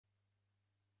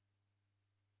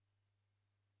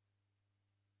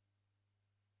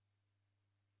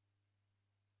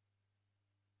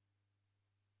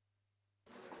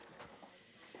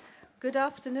Good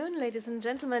afternoon, ladies and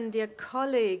gentlemen, dear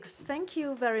colleagues. Thank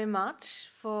you very much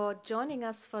for joining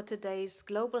us for today's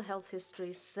Global Health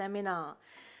Histories seminar.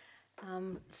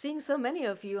 Seeing so many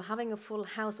of you having a full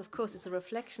house, of course, is a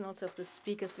reflection also of the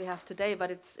speakers we have today,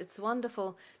 but it's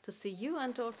wonderful to see you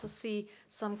and to also see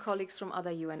some colleagues from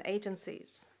other UN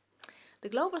agencies. The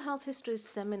Global Health Histories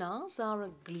seminars are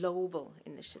a global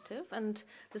initiative, and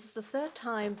this is the third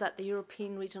time that the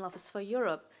European Regional Office for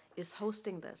Europe is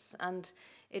hosting this. And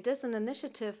it is an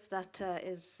initiative that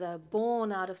is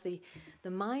born out of the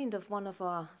mind of one of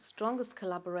our strongest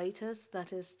collaborators,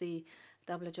 that is the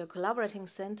WHO Collaborating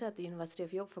Center at the University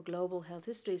of York for Global Health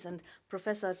Histories, and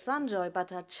Professor Sanjoy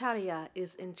Bhattacharya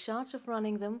is in charge of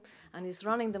running them, and is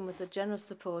running them with the generous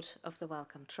support of the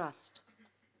Wellcome Trust.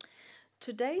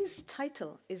 Today's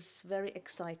title is very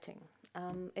exciting.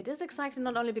 It is exciting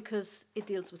not only because it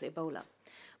deals with Ebola,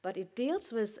 but it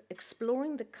deals with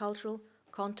exploring the cultural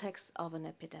context of an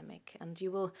epidemic. And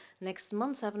you will next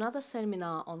month have another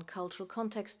seminar on cultural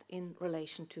context in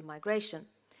relation to migration.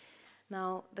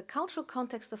 Now, the cultural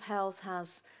context of health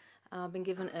has been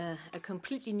given a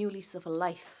completely new lease of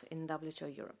life in WHO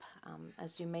Europe.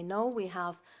 As you may know, we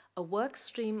have a work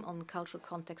stream on cultural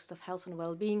context of health and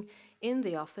well-being in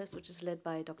the office, which is led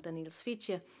by Dr. Niels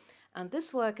Fietje. And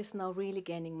this work is now really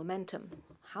gaining momentum.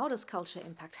 How does culture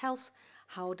impact health?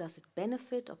 How does it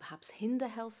benefit or perhaps hinder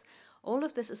health? All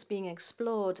of this is being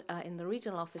explored in the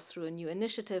regional office through a new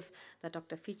initiative that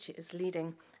Dr. Fietje is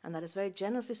leading, and that is very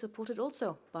generously supported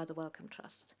also by the Wellcome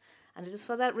Trust. And it is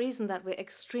for that reason that we're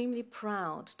extremely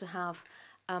proud to have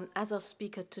as our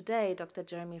speaker today, Dr.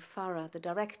 Jeremy Farrar, the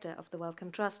director of the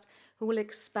Wellcome Trust, who will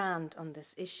expand on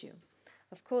this issue.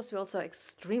 Of course, we're also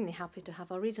extremely happy to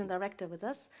have our regional director with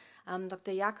us.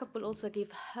 Dr. Jakob will also give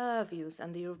her views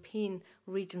and the European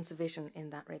region's vision in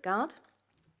that regard.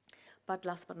 But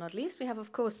last but not least, we have,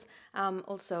 of course,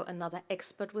 also another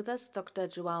expert with us, Dr.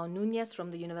 João Nunes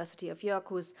from the University of York,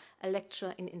 who is a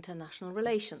lecturer in international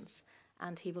relations,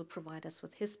 and he will provide us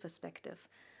with his perspective.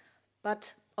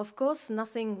 But of course,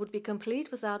 nothing would be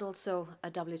complete without also a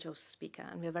WHO speaker,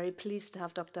 and we're very pleased to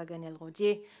have Dr. Gabriel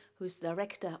Rodier, who is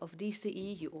director of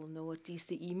DCE. You all know what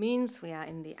DCE means. We are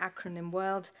in the acronym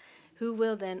world, who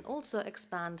will then also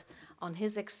expand on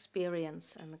his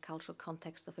experience in the cultural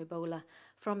context of Ebola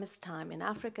from his time in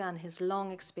Africa and his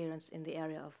long experience in the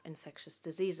area of infectious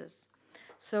diseases.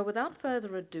 So without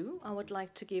further ado, I would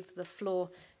like to give the floor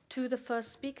to the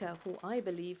first speaker, who I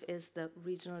believe is the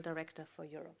Regional Director for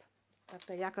Europe.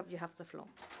 Dr. Jakob, you have the floor.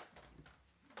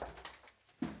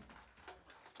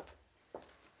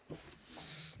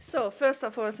 So, first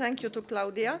of all, thank you to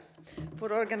Claudia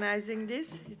for organizing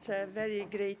this. It's a very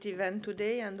great event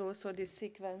today, and also this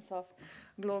sequence of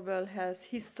Global Health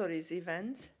Histories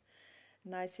events.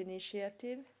 Nice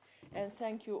initiative. And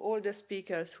thank you all the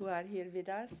speakers who are here with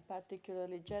us,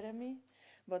 particularly Jeremy,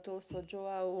 but also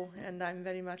Joao, and I'm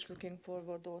very much looking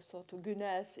forward also to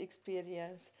Gunel's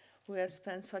experience, who has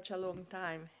spent such a long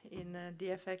time in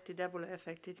the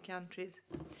Ebola-affected countries.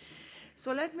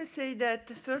 So let me say that,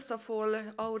 first of all,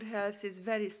 our health is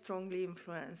very strongly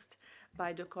influenced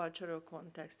by the cultural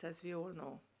context, as we all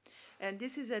know. And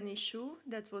this is an issue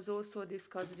that was also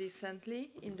discussed recently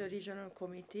in the regional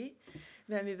committee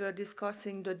when we were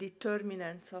discussing the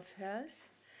determinants of health.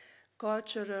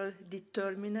 Cultural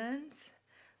determinants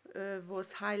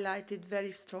was highlighted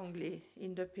very strongly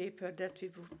in the paper that we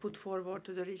put forward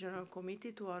to the regional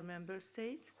committee, to our member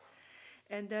states.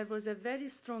 And there was a very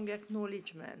strong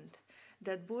acknowledgement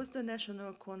that both the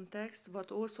national context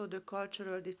but also the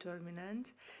cultural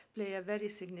determinants play a very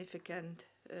significant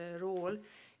role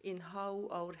in how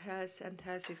our health and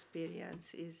health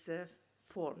experience is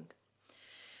formed.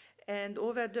 And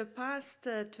over the past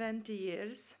 20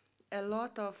 years, a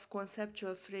lot of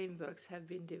conceptual frameworks have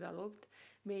been developed,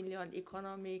 mainly on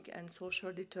economic and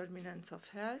social determinants of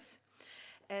health,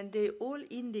 and they all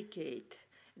indicate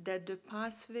that the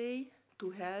pathway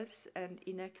to health and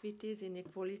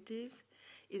inequalities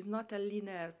is not a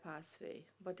linear pathway,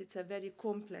 but it's a very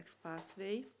complex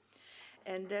pathway,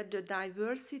 and that the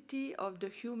diversity of the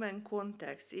human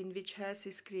context in which health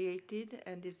is created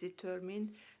and is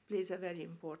determined plays a very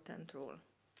important role.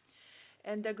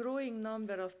 And a growing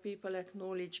number of people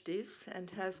acknowledge this, and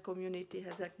health community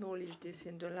has acknowledged this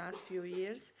in the last few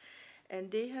years,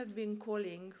 and they have been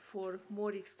calling for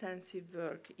more extensive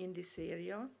work in this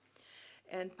area,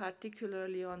 and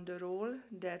particularly on the role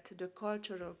that the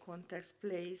cultural context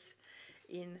plays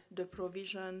in the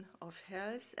provision of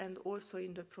health and also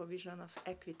in the provision of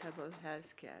equitable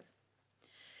health care.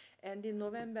 And in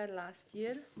November last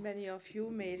year, many of you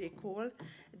may recall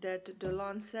that the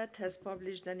Lancet has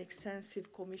published an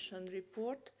extensive commission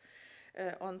report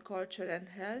on culture and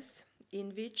health,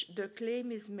 in which the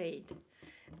claim is made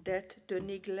that the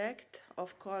neglect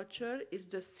of culture is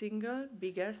the single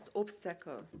biggest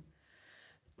obstacle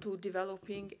to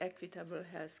developing equitable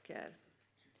healthcare.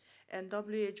 And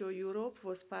WHO Europe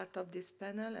was part of this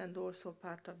panel and also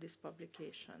part of this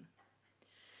publication.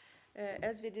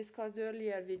 As we discussed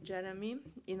earlier with Jeremy,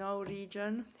 in our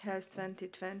region, Health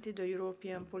 2020, the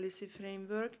European policy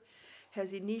framework,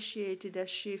 has initiated a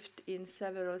shift in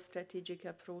several strategic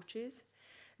approaches.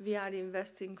 We are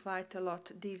investing quite a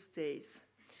lot these days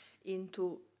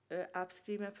into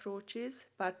upstream approaches,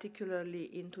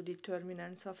 particularly into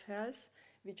determinants of health,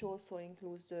 which also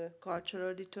includes the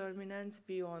cultural determinants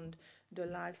beyond the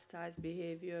lifestyles,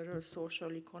 behavioral,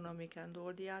 social, economic, and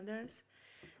all the others.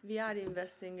 We are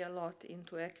investing a lot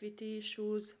into equity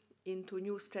issues, into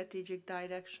new strategic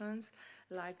directions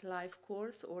like life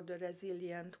course or the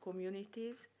resilient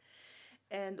communities.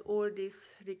 And all this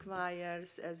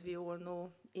requires, as we all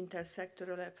know,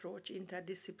 intersectoral approach,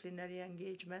 interdisciplinary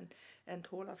engagement, and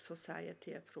whole of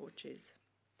society approaches.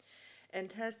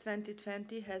 And Health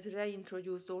 2020 has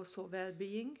reintroduced also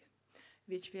well-being,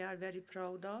 which we are very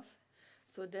proud of.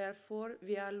 So therefore,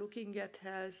 we are looking at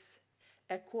health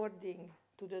according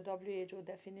to the WHO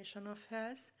definition of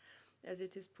health, as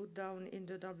it is put down in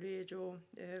the WHO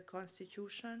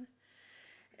constitution.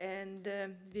 And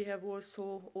we have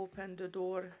also opened the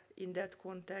door in that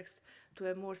context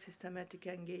to a more systematic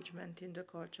engagement in the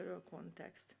cultural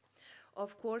context.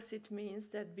 Of course, it means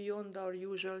that beyond our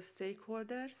usual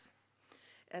stakeholders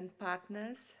and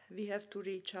partners, we have to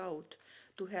reach out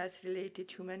to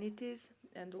health-related humanities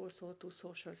and also to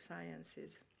social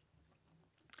sciences.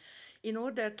 In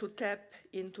order to tap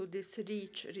into this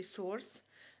rich resource,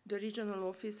 the regional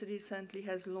office recently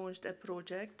has launched a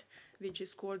project which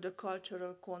is called the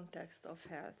Cultural Context of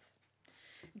Health.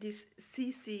 This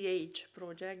CCH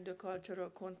project, the Cultural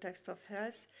Context of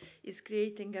Health, is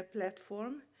creating a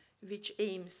platform which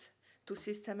aims to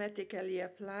systematically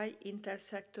apply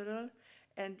intersectoral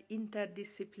and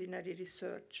interdisciplinary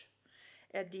research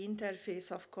at the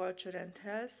interface of culture and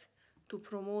health to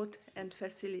promote and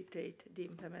facilitate the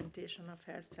implementation of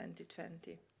Health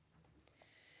 2020.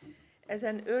 As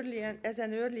an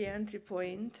early entry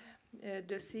point,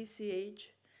 the CCH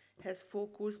has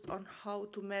focused on how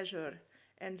to measure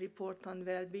and report on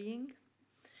well-being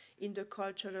in the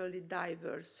culturally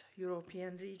diverse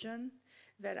European region,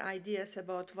 where ideas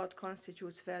about what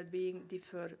constitutes well-being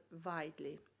differ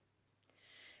widely.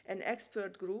 An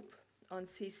expert group on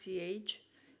CCH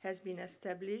has been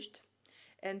established,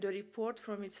 and the report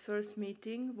from its first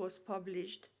meeting was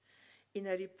published in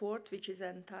a report which is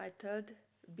entitled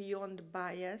Beyond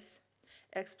Bias,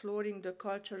 Exploring the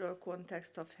Cultural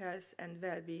Context of Health and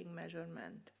Well-being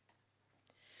Measurement.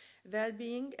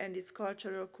 Well-being and its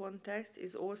cultural context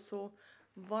is also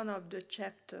one of the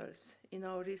chapters in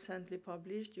our recently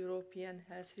published European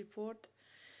Health Report,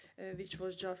 which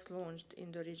was just launched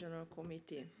in the Regional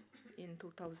Committee in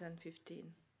 2015.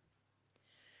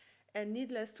 And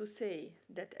needless to say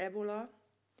that Ebola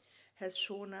has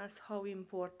shown us how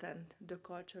important the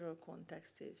cultural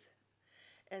context is.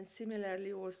 And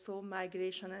similarly also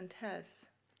migration and health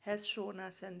has shown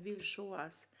us and will show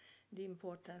us the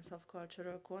importance of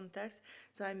cultural context.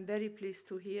 So I'm very pleased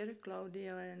to hear,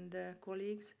 Claudia and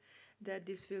colleagues, that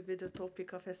this will be the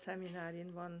topic of a seminar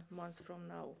in 1 month from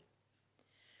now.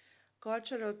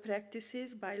 Cultural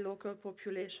practices by local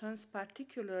populations,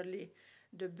 particularly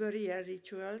the burial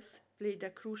rituals, played a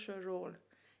crucial role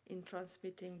in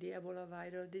transmitting the Ebola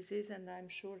viral disease, and I'm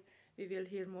sure we will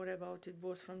hear more about it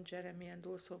both from Jeremy and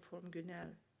also from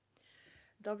Gunel.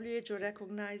 WHO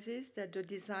recognizes that the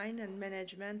design and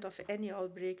management of any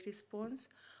outbreak response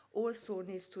also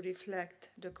needs to reflect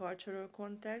the cultural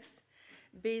context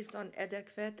based on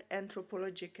adequate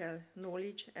anthropological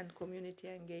knowledge and community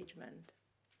engagement.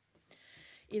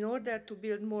 In order to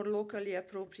build more locally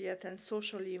appropriate and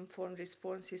socially informed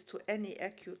responses to any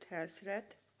acute health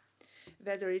threat,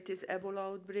 whether it is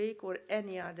Ebola outbreak or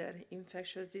any other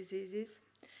infectious diseases,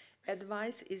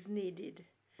 advice is needed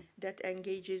that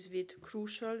engages with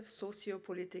crucial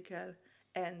socio-political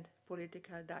and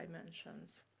political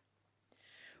dimensions.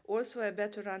 Also, a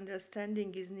better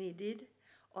understanding is needed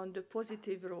on the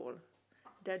positive role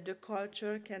that the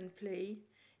culture can play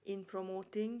in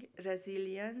promoting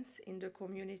resilience in the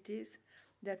communities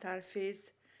that are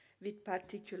faced with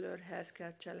particular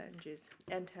healthcare challenges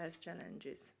and health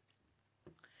challenges.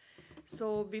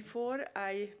 So before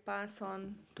I pass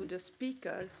on to the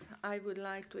speakers, I would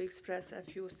like to express a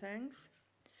few thanks.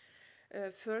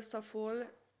 First of all,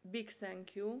 big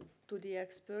thank you to the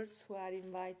experts who are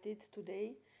invited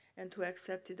today and who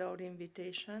accepted our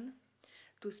invitation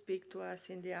to speak to us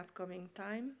in the upcoming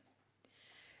time.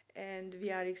 And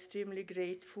we are extremely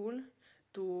grateful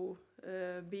to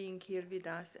being here with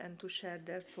us and to share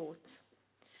their thoughts.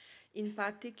 In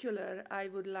particular, I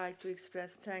would like to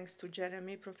express thanks to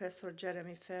Professor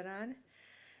Jeremy Ferran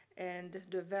and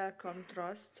the Wellcome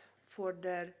Trust for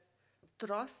their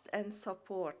trust and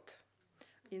support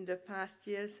in the past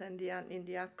years and in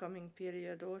the upcoming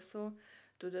period also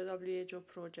to the WHO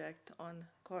project on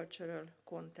cultural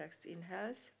context in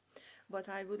health. But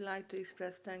I would like to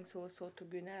express thanks also to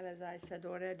Gunnar, as I said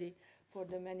already, for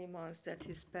the many months that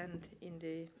he spent in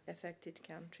the affected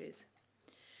countries.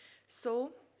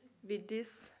 So, with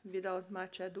this, without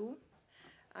much ado,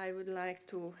 I would like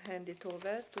to hand it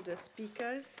over to the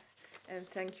speakers and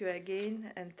thank you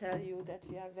again and tell you that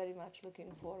we are very much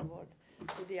looking forward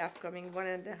to the upcoming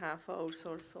 1.5 hours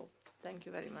or so. Thank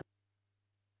you very much.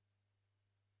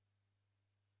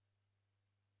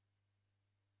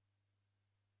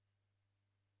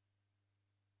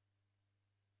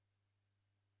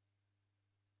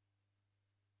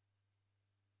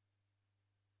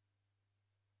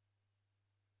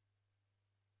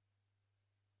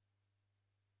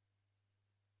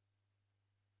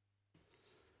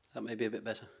 That may be a bit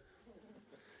better.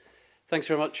 Thanks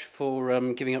very much for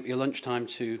giving up your lunchtime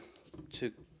to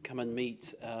come and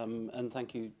meet, and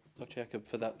thank you, Dr. Jacob,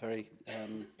 for that very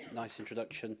nice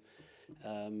introduction.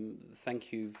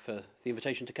 Thank you for the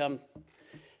invitation to come,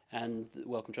 and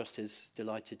Wellcome Trust is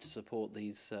delighted to support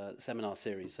these seminar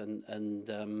series, and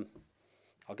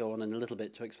I'll go on in a little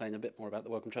bit to explain a bit more about the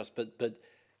Wellcome Trust, but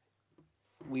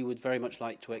we would very much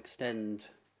like to extend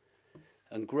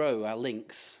and grow our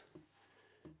links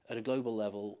at a global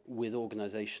level with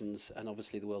organisations, and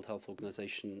obviously the World Health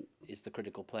Organization is the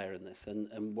critical player in this,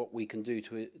 and what we can do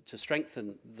to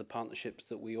strengthen the partnerships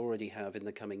that we already have in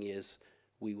the coming years,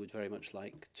 we would very much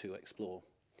like to explore.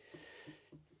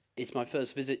 It's my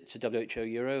first visit to WHO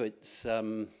Euro. It's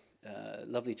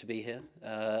lovely to be here.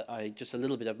 Just a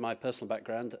little bit of my personal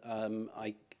background.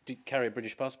 I do carry a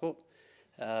British passport,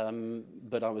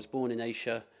 but I was born in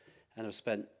Asia, and I've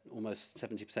spent almost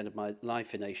 70% of my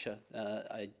life in Asia.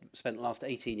 I spent the last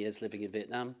 18 years living in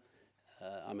Vietnam.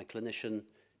 I'm a clinician,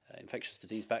 infectious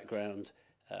disease background,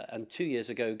 and 2 years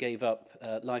ago gave up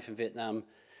life in Vietnam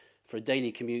for a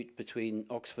daily commute between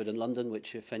Oxford and London,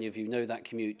 which, if any of you know that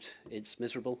commute, it's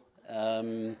miserable,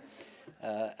 and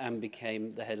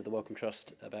became the head of the Wellcome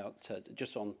Trust about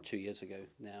just on 2 years ago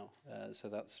now. So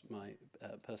that's my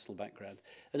personal background.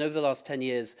 And over the last 10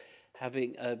 years,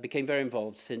 became very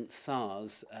involved since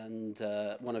SARS, and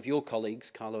one of your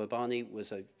colleagues, Carlo Urbani,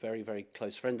 was a very, very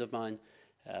close friend of mine,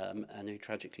 and who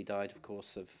tragically died, of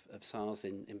course, of SARS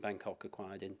in Bangkok,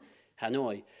 acquired in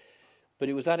Hanoi. But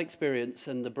it was that experience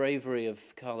and the bravery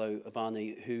of Carlo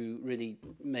Urbani who really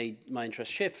made my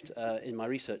interest shift in my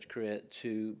research career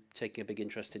to taking a big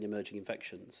interest in emerging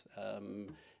infections.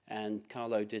 And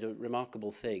Carlo did a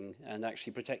remarkable thing and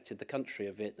actually protected the country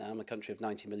of Vietnam, a country of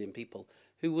 90 million people,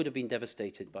 who would have been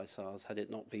devastated by SARS had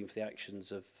it not been for the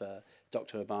actions of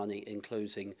Dr. Urbani in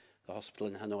closing the hospital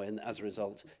in Hanoi and, as a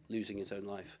result, losing his own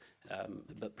life,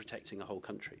 but protecting a whole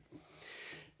country.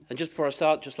 And just before I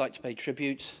start, just like to pay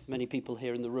tribute. Many people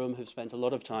here in the room have spent a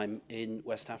lot of time in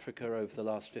West Africa over the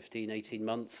last 15, 18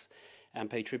 months, and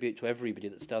pay tribute to everybody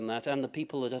that's done that, and the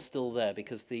people that are still there,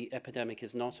 because the epidemic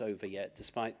is not over yet,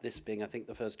 despite this being, I think,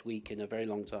 the first week in a very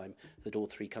long time that all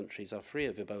 3 countries are free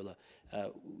of Ebola.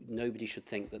 Nobody should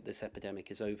think that this epidemic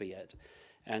is over yet.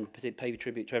 And pay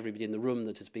tribute to everybody in the room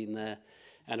that has been there,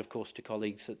 and of course to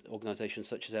colleagues at organisations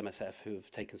such as MSF who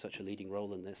have taken such a leading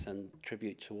role in this, and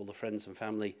tribute to all the friends and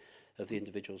family of the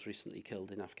individuals recently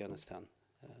killed in Afghanistan.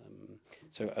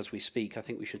 So as we speak, I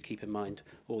think we should keep in mind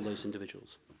all those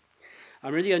individuals.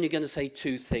 I'm really only going to say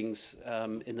 2 things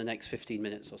in the next 15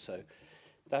 minutes or so.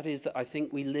 That is that I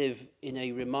think we live in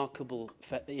a remarkable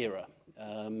era,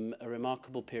 a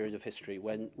remarkable period of history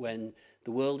when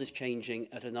the world is changing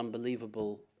at an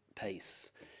unbelievable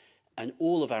pace. And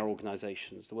all of our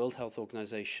organisations, the World Health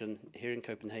Organization here in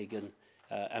Copenhagen,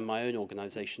 and my own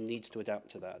organisation, needs to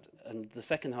adapt to that. And the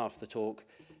second half of the talk,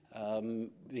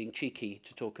 being cheeky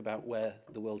to talk about where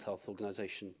the World Health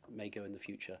Organization may go in the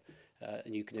future.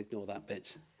 And you can ignore that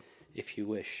bit if you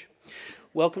wish.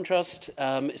 Wellcome Trust,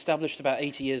 established about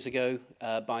 80 years ago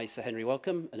by Sir Henry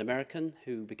Wellcome, an American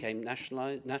who became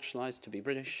naturalised to be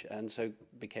British and so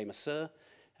became a Sir.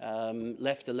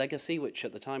 Left a legacy, which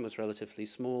at the time was relatively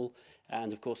small,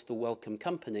 and of course the Wellcome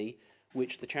Company,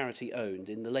 which the charity owned.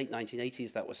 In the late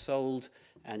 1980s that was sold,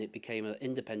 and it became an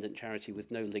independent charity with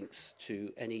no links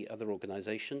to any other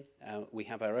organisation. We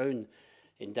have our own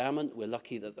endowment. We're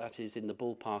lucky that that is in the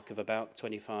ballpark of about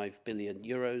 25 billion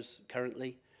euros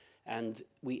currently. And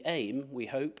we aim, we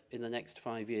hope, in the next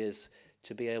 5 years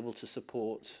to be able to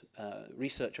support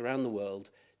research around the world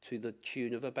to the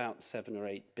tune of about 7 or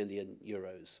 8 billion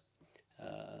euros.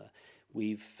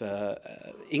 We've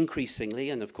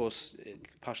increasingly, and of course it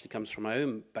partially comes from my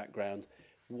own background,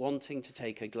 wanting to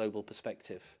take a global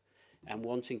perspective and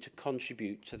wanting to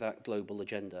contribute to that global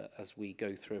agenda as we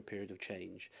go through a period of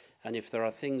change. And if there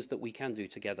are things that we can do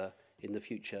together in the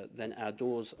future, then our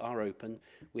doors are open.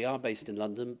 We are based in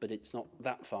London, but it's not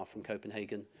that far from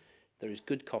Copenhagen. There is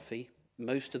good coffee.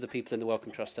 Most of the people in the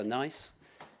Wellcome Trust are nice,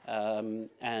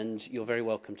 and you're very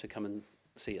welcome to come and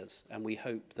see us. And we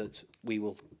hope that we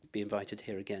will be invited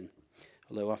here again,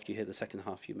 although after you hear the second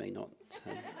half, you may not.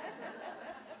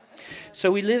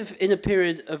 So we live in a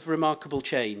period of remarkable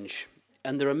change,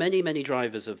 and there are many, many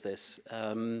drivers of this.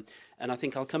 And I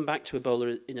think I'll come back to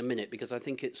Ebola in a minute, because I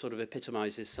think it sort of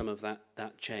epitomizes some of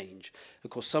that change. Of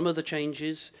course, some of the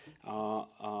changes are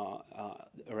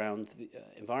around the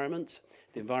environment.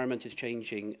 The environment is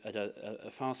changing at a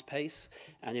fast pace,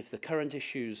 and if the current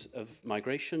issues of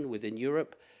migration within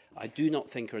Europe I do not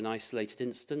think are an isolated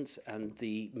instance, and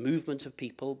the movement of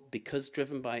people, because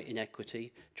driven by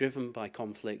inequity, driven by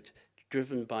conflict,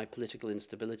 driven by political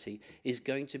instability, is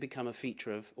going to become a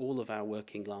feature of all of our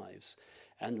working lives.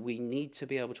 And we need to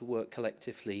be able to work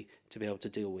collectively to be able to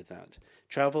deal with that.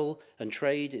 Travel and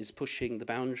trade is pushing the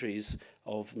boundaries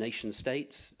of nation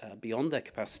states beyond their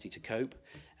capacity to cope,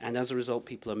 and as a result,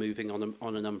 people are moving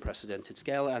on an unprecedented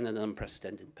scale and an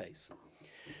unprecedented pace.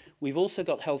 We've also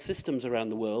got health systems around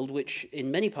the world, which in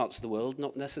many parts of the world,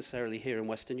 not necessarily here in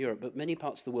Western Europe, but many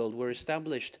parts of the world were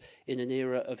established in an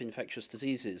era of infectious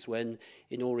diseases when,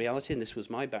 in all reality, and this was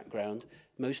my background,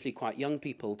 mostly quite young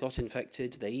people got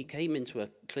infected, they came into a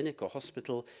clinic or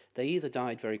hospital, they either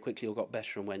died very quickly or got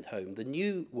better and went home. The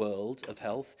new world of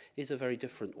health is a very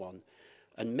different one.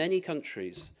 And many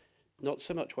countries, not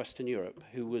so much Western Europe,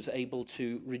 who was able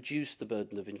to reduce the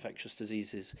burden of infectious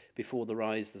diseases before the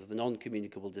rise of the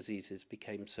non-communicable diseases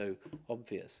became so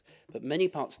obvious. But many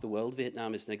parts of the world,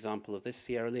 Vietnam is an example of this,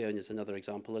 Sierra Leone is another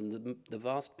example, and the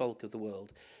vast bulk of the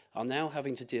world are now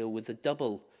having to deal with the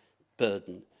double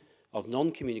burden of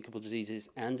non-communicable diseases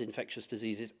and infectious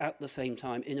diseases at the same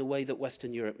time in a way that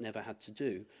Western Europe never had to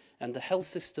do. And the health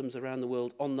systems around the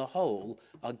world on the whole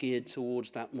are geared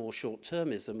towards that more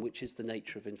short-termism, which is the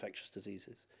nature of infectious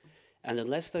diseases. And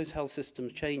unless those health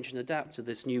systems change and adapt to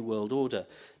this new world order,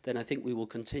 then I think we will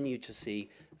continue to see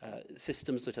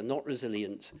systems that are not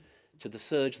resilient to the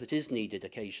surge that is needed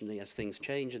occasionally as things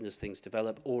change and as things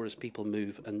develop, or as people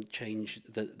move and change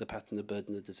the pattern of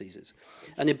burden of diseases.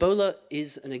 And Ebola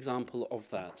is an example of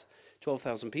that.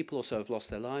 12,000 people or so have lost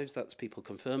their lives, that's people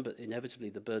confirmed, but inevitably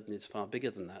the burden is far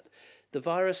bigger than that. The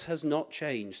virus has not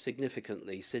changed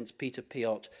significantly since Peter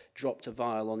Piot dropped a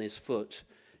vial on his foot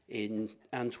in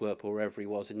Antwerp or wherever he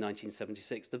was in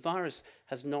 1976. The virus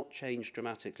has not changed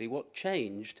dramatically. What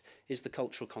changed is the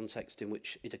cultural context in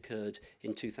which it occurred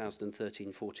in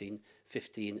 2013, 14,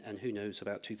 15, and who knows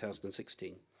about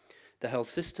 2016. The health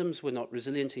systems were not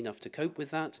resilient enough to cope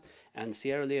with that, and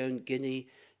Sierra Leone, Guinea,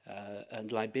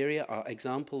 and Liberia are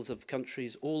examples of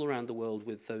countries all around the world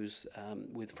with those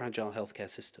with fragile healthcare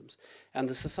systems. And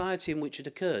the society in which it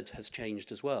occurred has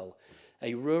changed as well.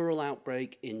 A rural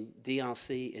outbreak in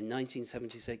DRC in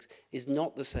 1976 is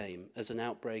not the same as an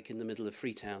outbreak in the middle of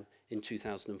Freetown in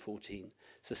 2014.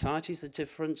 Societies are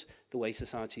different, the way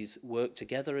societies work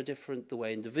together are different, the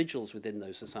way individuals within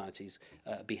those societies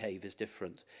behave is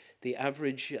different. The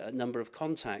average number of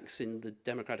contacts in the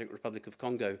Democratic Republic of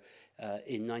Congo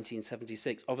in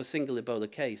 1976 of a single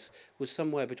Ebola case was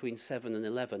somewhere between 7 and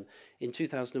 11. In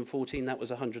 2014, that was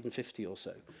 150 or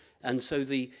so. And so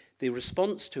the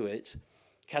response to it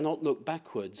cannot look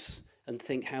backwards and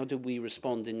think, how did we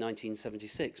respond in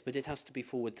 1976? But it has to be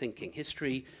forward-thinking.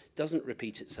 History doesn't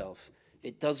repeat itself.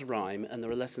 It does rhyme, and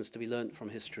there are lessons to be learnt from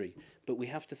history. But we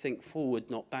have to think forward,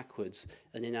 not backwards.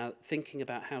 And in our thinking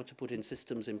about how to put in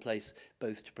systems in place,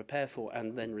 both to prepare for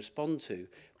and then respond to,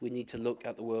 we need to look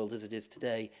at the world as it is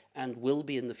today and will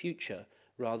be in the future,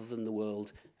 rather than the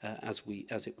world as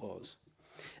it was.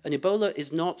 And Ebola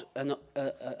is not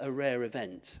a rare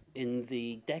event. In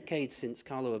the decades since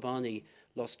Carlo Urbani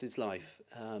lost his life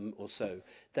or so,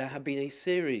 there have been a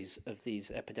series of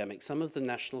these epidemics, some of them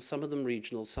national, some of them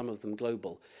regional, some of them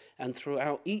global. And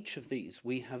throughout each of these,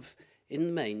 we have, in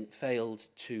the main, failed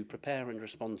to prepare and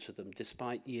respond to them,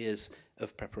 despite years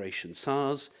of preparation.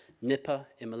 SARS, Nipah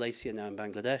in Malaysia, now in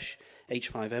Bangladesh,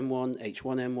 H5N1,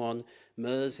 H1N1,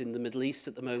 MERS in the Middle East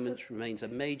at the moment remains a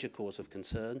major cause of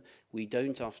concern. We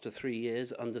don't, after 3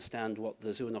 years, understand what the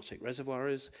zoonotic reservoir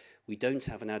is. We don't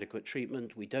have an adequate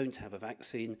treatment. We don't have a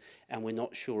vaccine. And we're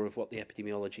not sure of what the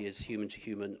epidemiology is, human to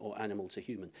human or animal to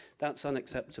human. That's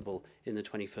unacceptable in the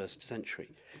 21st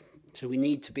century. So we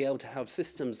need to be able to have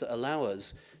systems that allow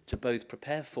us to both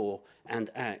prepare for and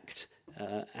act,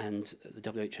 and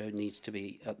the WHO needs to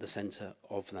be at the centre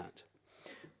of that.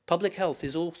 Public health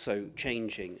is also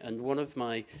changing, and one of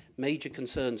my major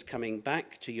concerns coming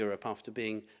back to Europe after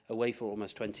being away for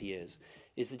almost 20 years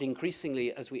is that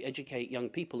increasingly, as we educate young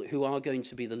people who are going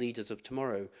to be the leaders of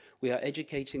tomorrow, we are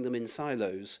educating them in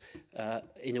silos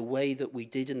in a way that we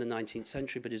did in the 19th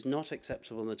century but is not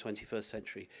acceptable in the 21st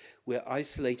century. We're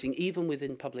isolating even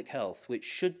within public health, which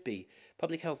should be,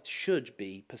 public health should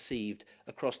be perceived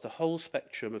across the whole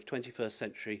spectrum of 21st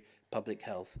century public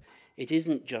health. It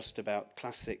isn't just about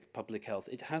classic public health.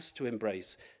 It has to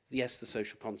embrace, yes, the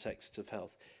social context of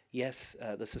health, yes,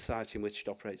 the society in which it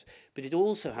operates, but it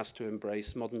also has to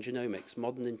embrace modern genomics,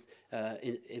 modern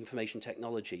information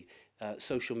technology,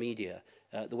 social media,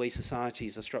 the way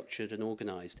societies are structured and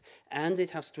organized, and it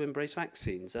has to embrace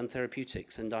vaccines and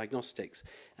therapeutics and diagnostics.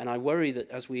 And I worry that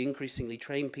as we increasingly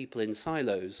train people in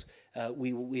silos,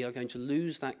 we are going to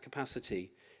lose that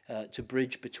capacity to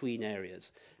bridge between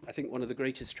areas. I think one of the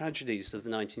greatest tragedies of the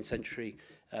 19th century,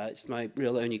 it's my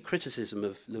real only criticism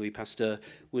of Louis Pasteur,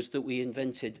 was that we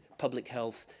invented public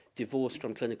health divorced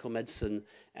from clinical medicine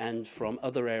and from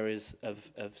other areas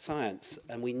of science.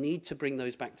 And we need to bring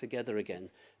those back together again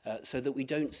so that we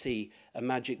don't see a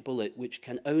magic bullet which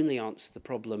can only answer the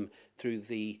problem through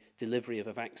the delivery of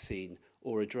a vaccine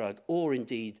or a drug, or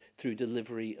indeed through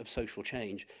delivery of social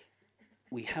change.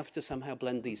 We have to somehow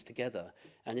blend these together,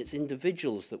 and it's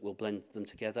individuals that will blend them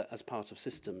together as part of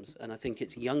systems, and I think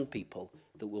it's young people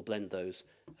that will blend those.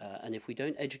 And if we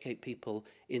don't educate people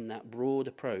in that broad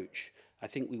approach, I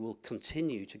think we will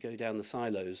continue to go down the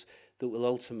silos that will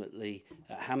ultimately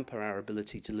hamper our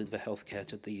ability to deliver healthcare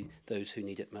to those who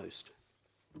need it most.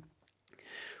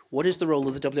 What is the role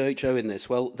of the WHO in this?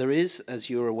 Well, there is, as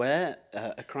you're aware,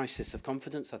 a crisis of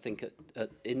confidence, I think,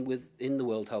 in the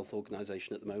World Health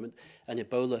Organization at the moment, and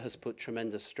Ebola has put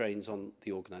tremendous strains on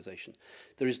the organization.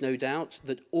 There is no doubt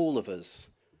that all of us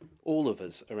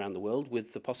around the world,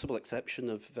 with the possible exception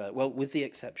of, with the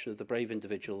exception of the brave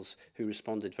individuals who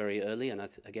responded very early, and I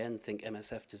again think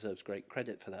MSF deserves great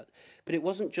credit for that, but it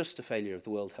wasn't just a failure of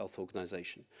the World Health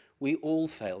Organization. We all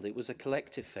failed. It was a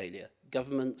collective failure.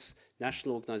 Governments,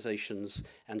 national organizations,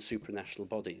 and supranational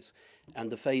bodies. And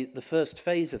the first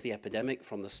phase of the epidemic,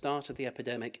 from the start of the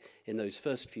epidemic in those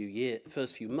first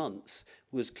few months,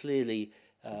 was clearly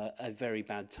a very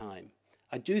bad time.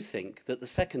 I do think that the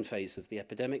second phase of the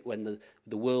epidemic, when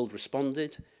the world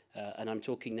responded, and I'm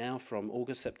talking now from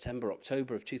August, September,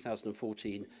 October of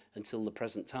 2014 until the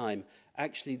present time,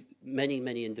 actually many,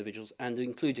 many individuals, and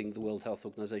including the World Health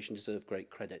Organization, deserve great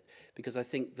credit, because I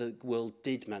think the world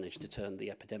did manage to turn the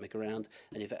epidemic around,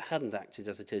 and if it hadn't acted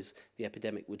as it is, the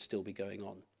epidemic would still be going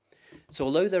on. So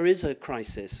although there is a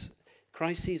crisis,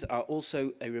 crises are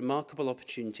also a remarkable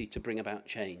opportunity to bring about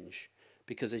change,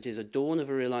 because it is a dawn of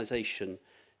a realization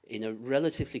in a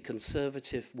relatively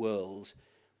conservative world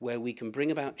where we can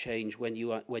bring about change when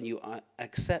you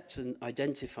accept and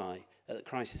identify that the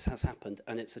crisis has happened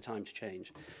and it's a time to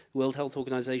change. The World Health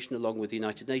Organization, along with the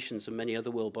United Nations and many other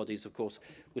world bodies, of course,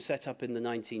 were set up in the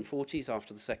 1940s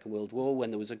after the Second World War, when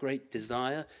there was a great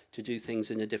desire to do things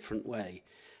in a different way.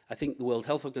 I think the World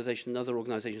Health Organization and other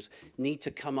organizations need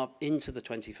to come up into the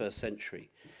 21st century.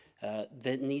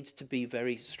 There needs to be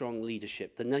very strong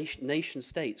leadership. The nation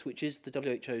states, which is the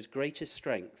WHO's greatest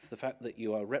strength, the fact that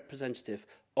you are representative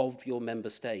of your member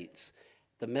states,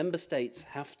 the member states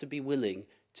have to be willing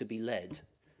to be led.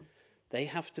 They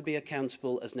have to be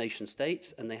accountable as nation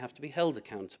states, and they have to be held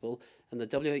accountable, and the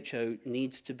WHO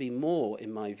needs to be more,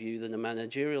 in my view, than a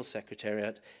managerial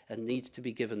secretariat, and needs to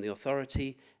be given the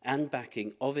authority and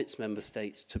backing of its member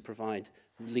states to provide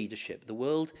leadership. The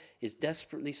world is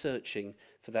desperately searching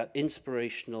for that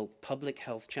inspirational public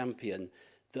health champion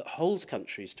that holds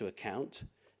countries to account,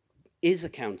 is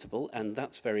accountable, and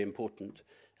that's very important.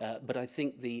 But I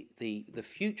think the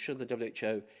future of the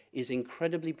WHO is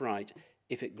incredibly bright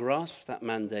if it grasps that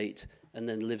mandate and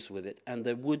then lives with it. And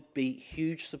there would be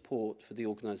huge support for the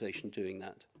organization doing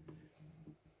that.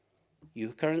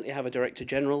 You currently have a Director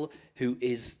General who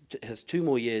has 2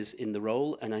 more years in the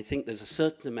role, and I think there's a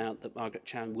certain amount that Margaret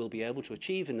Chan will be able to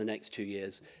achieve in the next 2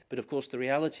 years. But of course, the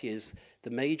reality is the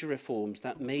major reforms,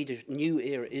 that major new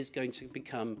era is going to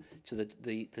become to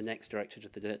the next Director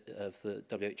of the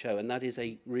WHO, and that is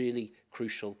a really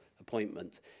crucial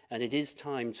appointment. And it is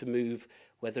time to move,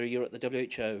 whether you're at the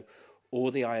WHO or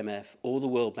the IMF, or the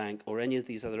World Bank, or any of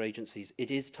these other agencies,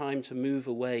 it is time to move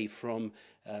away from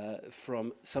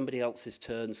somebody else's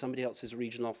turn, somebody else's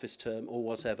regional office term, or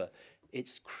whatever.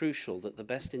 It's crucial that the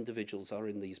best individuals are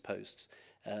in these posts,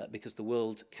 because the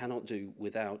world cannot do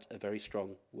without a very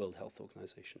strong World Health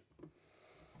Organization.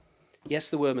 Yes,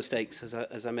 there were mistakes,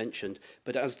 as I mentioned,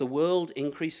 but as the world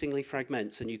increasingly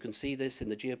fragments, and you can see this in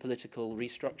the geopolitical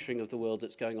restructuring of the world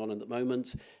that's going on at the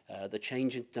moment, the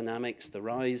change in dynamics, the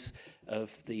rise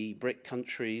of the BRIC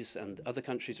countries and other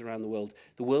countries around the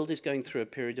world is going through a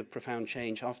period of profound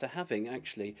change after having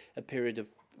actually a period of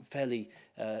fairly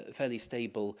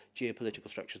stable geopolitical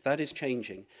structures. That is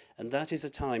changing, and that is a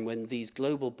time when these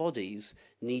global bodies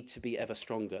need to be ever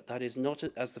stronger. That is not,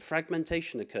 as the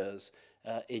fragmentation occurs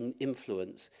in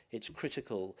influence, it's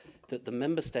critical that the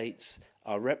member states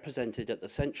are represented at the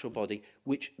central body,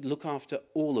 which look after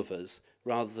all of us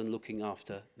rather than looking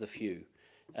after the few.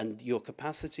 And your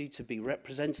capacity to be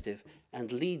representative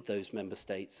and lead those member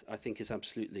states, I think, is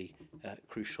absolutely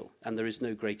crucial. And there is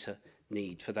no greater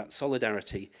need for that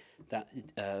solidarity, that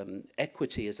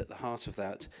equity is at the heart of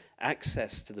that,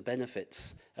 access to the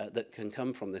benefits that can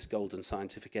come from this golden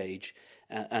scientific age,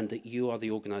 and that you are the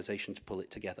organization to pull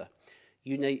it together.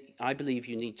 I believe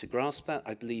you need to grasp that.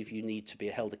 I believe you need to be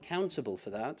held accountable for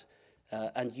that.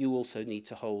 And you also need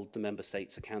to hold the member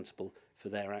states accountable for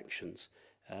their actions.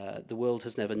 The world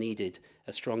has never needed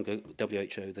a stronger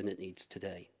WHO than it needs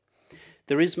today.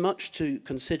 There is much to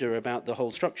consider about the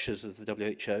whole structures of the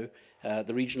WHO,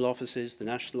 the regional offices, the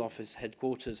national office,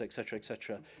 headquarters,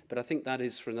 etc., but I think that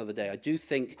is for another day. I do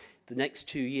think the next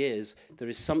 2 years there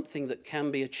is something that can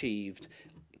be achieved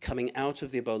coming out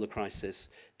of the Ebola crisis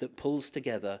that pulls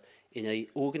together in an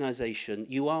organization.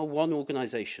 You are one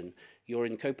organization. You're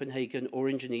in Copenhagen or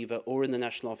in Geneva or in the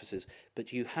national offices,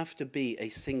 but you have to be a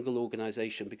single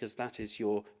organization because that is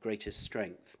your greatest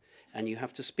strength. And you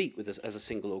have to speak with us as a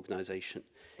single organization.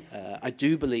 I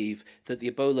do believe that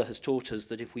the Ebola has taught us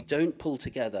that if we don't pull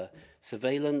together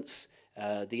surveillance,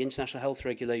 the international health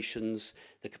regulations,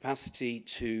 the capacity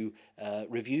to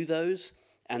review those,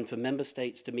 and for member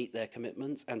states to meet their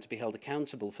commitments and to be held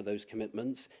accountable for those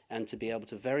commitments and to be able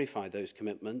to verify those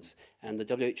commitments, and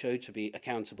the WHO to be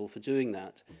accountable for doing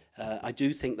that. I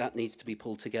do think that needs to be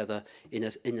pulled together in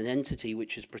an entity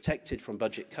which is protected from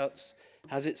budget cuts,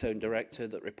 has its own director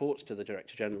that reports to the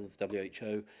Director General of the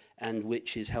WHO, and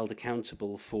which is held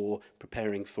accountable for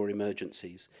preparing for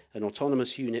emergencies. An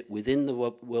autonomous unit within the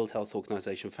World Health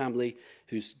Organization family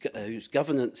whose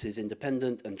governance is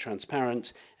independent and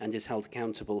transparent and is held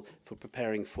accountable for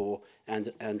preparing for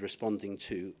and responding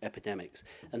to epidemics.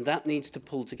 And that needs to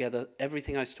pull together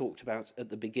everything I talked about at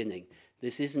the beginning.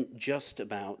 This isn't just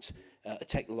about a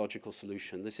technological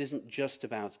solution. This isn't just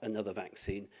about another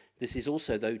vaccine. This is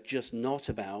also, though, just not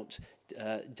about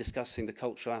discussing the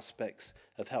cultural aspects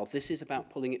of health. This is about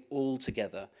pulling it all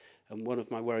together. And one of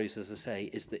my worries, as I say,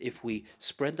 is that if we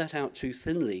spread that out too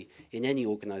thinly in any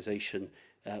organization,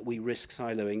 we risk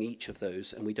siloing each of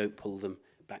those and we don't pull them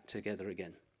back together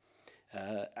again.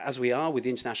 As we are with the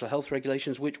international health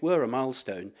regulations, which were a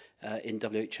milestone in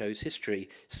WHO's history,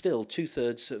 still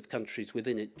 2/3 of countries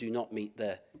within it do not meet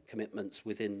their commitments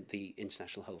within the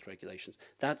international health regulations.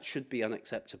 That should be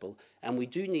unacceptable, and we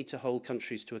do need to hold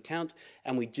countries to account,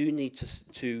 and we do need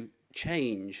to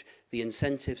change the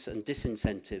incentives and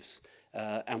disincentives,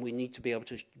 and we need to be able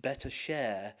to better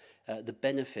share the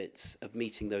benefits of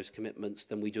meeting those commitments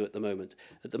than we do at the moment.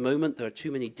 At the moment, there are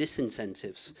too many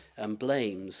disincentives and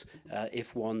blames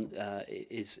if one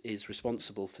is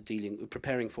responsible for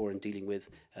preparing for and dealing with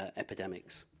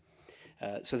epidemics.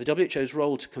 So the WHO's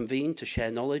role to convene, to share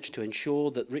knowledge, to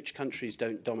ensure that rich countries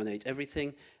don't dominate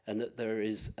everything and that there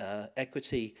is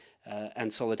equity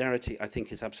and solidarity, I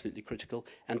think, is absolutely critical.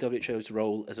 And WHO's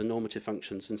role as a normative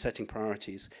functions in setting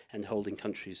priorities and holding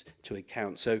countries to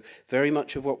account. So very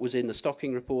much of what was in the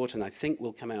Stocking report, and I think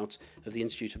will come out of the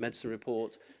Institute of Medicine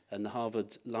report and the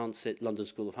Harvard Lancet London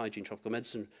School of Hygiene Tropical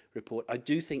Medicine report, I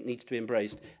do think needs to be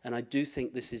embraced. And I do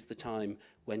think this is the time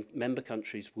when member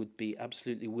countries would be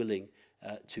absolutely willing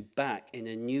to back in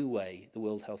a new way the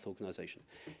World Health Organization.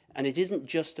 And it isn't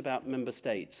just about member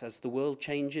states. As the world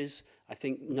changes, I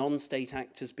think non-state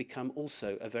actors become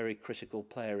also a very critical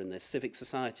player in this. Civic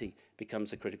society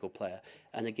becomes a critical player.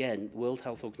 And again, the World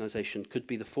Health Organization could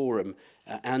be the forum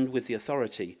and with the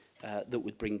authority that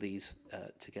would bring these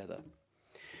together.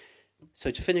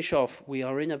 So to finish off, we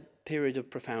are in a period of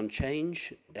profound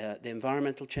change, the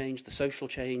environmental change, the social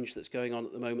change that's going on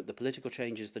at the moment, the political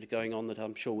changes that are going on that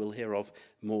I'm sure we'll hear of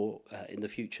more in the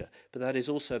future. But that is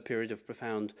also a period of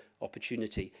profound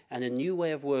opportunity and a new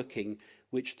way of working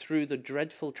which through the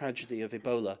dreadful tragedy of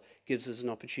Ebola gives us an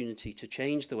opportunity to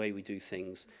change the way we do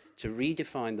things, to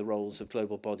redefine the roles of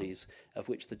global bodies, of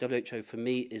which the WHO for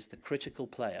me is the critical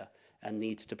player and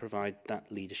needs to provide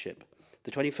that leadership. The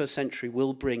 21st century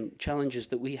will bring challenges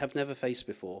that we have never faced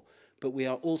before, but we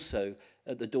are also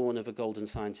at the dawn of a golden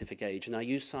scientific age. And I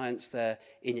use science there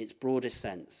in its broadest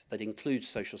sense, that includes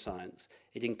social science,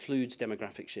 it includes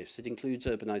demographic shifts, it includes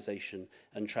urbanization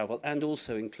and travel, and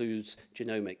also includes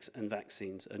genomics and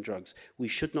vaccines and drugs. We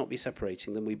should not be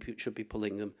separating them, we should be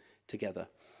pulling them together.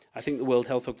 I think the World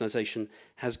Health Organization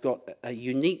has got a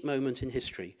unique moment in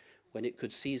history when it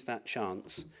could seize that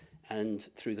chance. And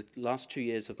through the last 2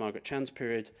 years of Margaret Chan's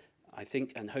period, I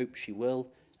think and hope she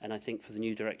will. And I think for the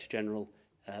new Director General,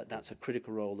 that's a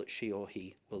critical role that she or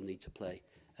he will need to play.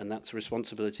 And that's a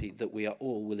responsibility that we are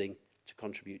all willing to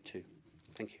contribute to.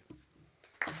 Thank you.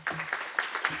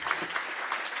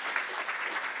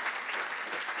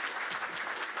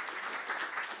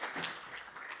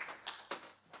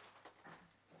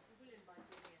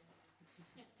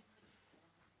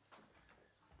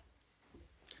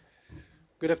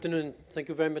 Good afternoon. Thank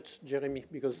you very much, Jeremy,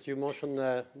 because you mentioned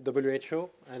WHO,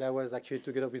 and I was actually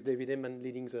together with David Eman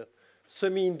leading the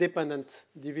semi-independent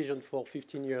division for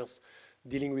 15 years,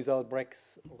 dealing with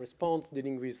outbreaks response,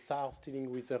 dealing with SARS, dealing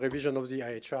with the revision of the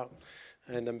IHR,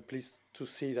 and I'm pleased to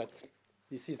see that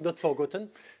this is not forgotten.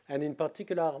 And in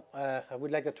particular, I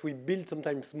would like that we build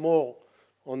sometimes more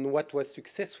on what was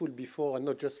successful before and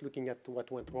not just looking at what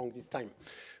went wrong this time.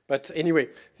 But anyway,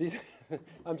 this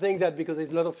I'm saying that because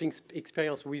there's a lot of things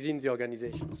experience within the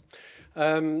organizations.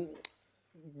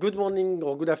 Good morning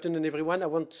or good afternoon, everyone. I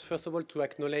want, first of all, to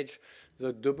acknowledge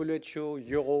the WHO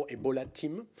Euro Ebola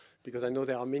team, because I know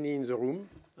there are many in the room,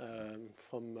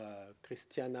 from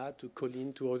Christiana to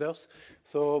Colin to others.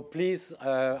 So please,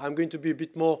 I'm going to be a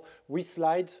bit more with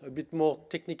slides, a bit more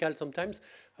technical sometimes.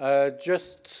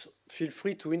 Just feel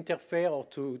free to interfere or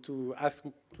to ask,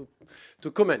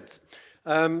 to comment.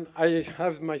 I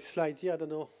have my slides here. I don't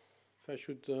know if I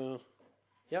should,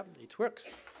 yeah, it works.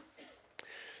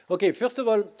 Okay, first of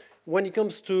all, when it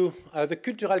comes to the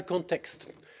cultural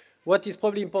context, what is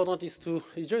probably important is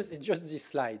it's just this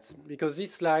slide, because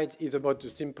this slide is about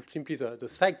simply the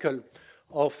cycle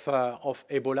of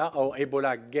Ebola, how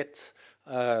Ebola gets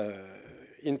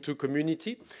into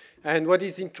community. And what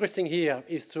is interesting here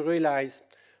is to realize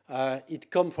it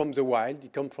comes from the wild,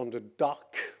 it comes from the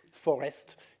dark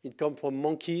forest, it comes from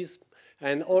monkeys,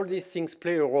 and all these things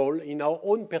play a role in our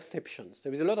own perceptions.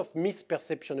 There is a lot of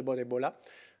misperception about Ebola,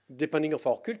 depending on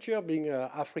our culture, being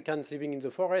Africans living in the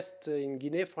forest in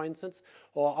Guinea, for instance,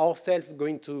 or ourselves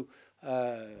going to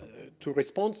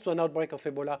respond to an outbreak of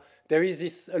Ebola. There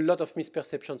is a lot of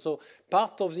misperception. So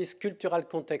part of this cultural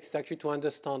context is actually to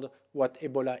understand what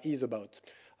Ebola is about.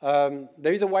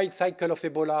 There is a wide cycle of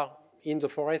Ebola in the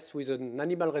forest with an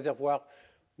animal reservoir,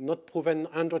 not proven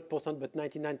 100%, but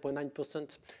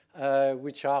 99.9%,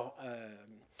 which are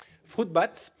fruit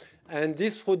bats. And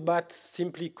these fruit bats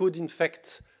simply could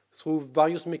infect, through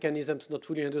various mechanisms not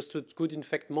fully understood, could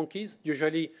infect monkeys,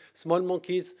 usually small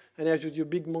monkeys, and as you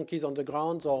big monkeys on the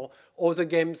ground or other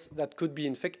games that could be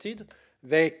infected.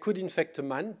 They could infect a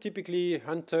man, typically a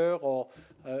hunter or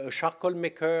a charcoal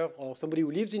maker or somebody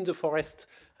who lives in the forest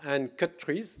and cut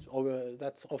trees, or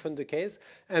that's often the case.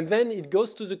 And then it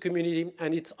goes to the community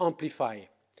and it's amplified.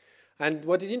 And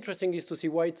what is interesting is to see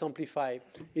why it's amplified.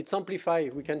 It's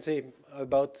amplified, we can say,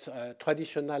 about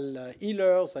traditional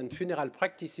healers and funeral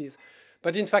practices.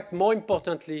 But in fact, more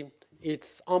importantly,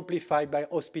 it's amplified by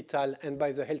hospital and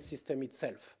by the health system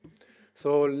itself.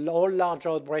 So all large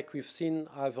outbreaks we've seen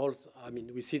have also,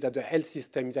 we see that the health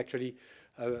system is actually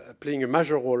playing a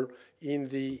major role in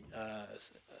the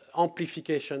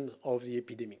amplification of the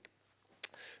epidemic.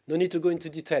 No need to go into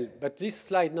detail, but this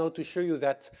slide now to show you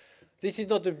that this is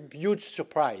not a huge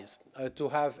surprise to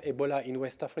have Ebola in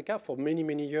West Africa. For many,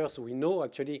 many years, we know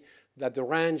actually that the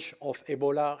range of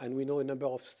Ebola, and we know a number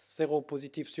of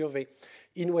seropositive survey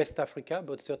in West Africa,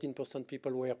 about 13%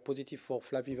 people were positive for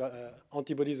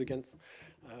antibodies against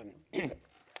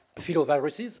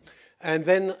filoviruses. And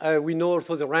then we know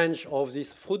also the range of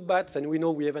these fruit bats, and we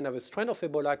know we even have a strain of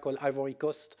Ebola called Ivory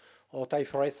Coast or Thai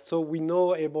forest. So we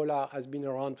know Ebola has been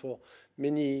around for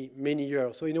many, many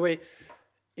years. So in a way,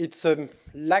 it's a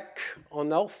lack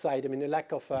on our side, I mean, a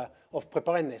lack of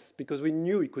preparedness, because we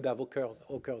knew it could have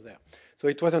occurred there. So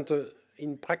it wasn't,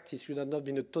 in practice, should have not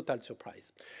been a total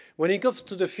surprise. When it comes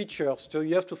to the features, so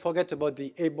you have to forget about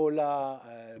the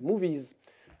Ebola movies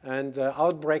and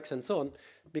outbreaks and so on,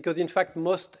 because in fact,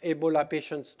 most Ebola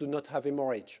patients do not have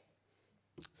hemorrhage.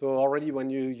 So already when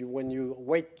you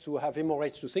wait to have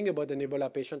hemorrhage to think about an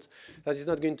Ebola patient, that is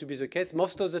not going to be the case.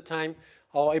 Most of the time,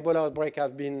 our Ebola outbreak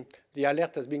the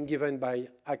alert has been given by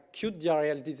acute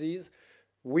diarrheal disease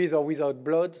with or without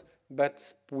blood,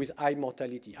 but with high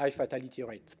mortality, high fatality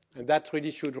rate. And that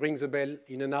really should ring the bell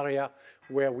in an area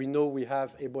where we know we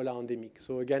have Ebola endemic.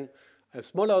 So again, a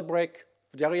small outbreak,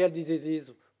 diarrheal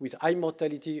diseases with high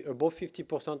mortality above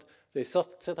 50%, there's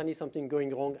certainly something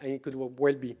going wrong, and it could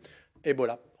well be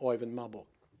Ebola or even Marburg.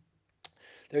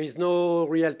 There is no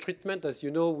real treatment. As you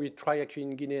know, we tried actually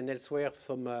in Guinea and elsewhere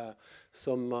some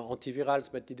antivirals,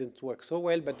 but didn't work so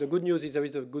well. But the good news is there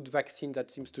is a good vaccine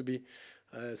that seems to be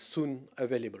soon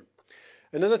available.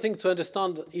 Another thing to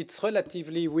understand, it's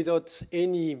relatively without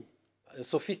any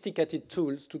sophisticated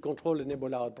tools to control an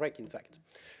Ebola outbreak, in fact.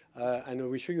 And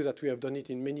we show you that we have done it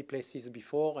in many places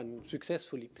before and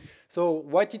successfully. So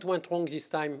what it went wrong this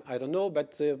time, I don't know,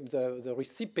 but the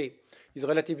recipe is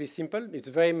relatively simple. It's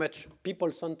very much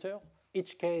people-centered.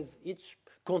 Each case, each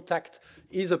contact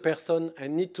is a person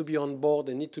and need to be on board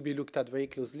and need to be looked at very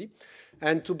closely.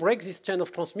 And to break this chain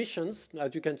of transmissions,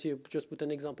 as you can see, just put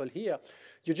an example here,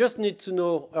 you just need to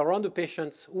know around the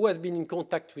patient who has been in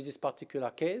contact with this particular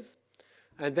case,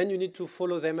 and then you need to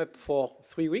follow them up for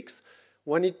 3 weeks.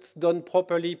 When it's done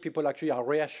properly, people actually are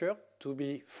reassured to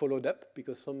be followed up,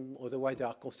 because otherwise they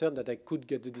are concerned that they could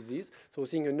get the disease. So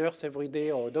seeing a nurse every day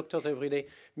or doctors every day,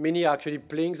 many are actually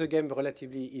playing the game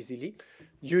relatively easily.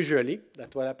 Usually,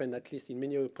 that's what happened at least in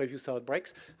many previous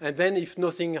outbreaks. And then if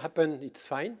nothing happened, it's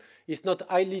fine. It's not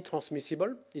highly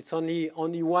transmissible. It's only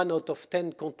 1 out of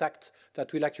 10 contacts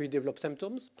that will actually develop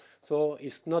symptoms. So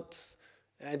it's not...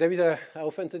 And there is I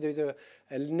often say there is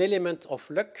an element of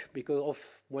luck, because of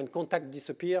when contact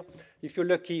disappear, if you're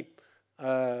lucky,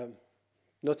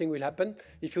 nothing will happen.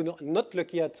 If you're not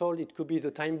lucky at all, it could be the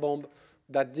time bomb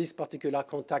that this particular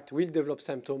contact will develop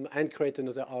symptoms and create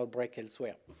another outbreak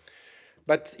elsewhere.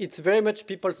 But it's very much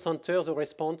people-centered, the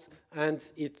response, and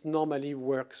it normally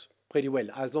works pretty well,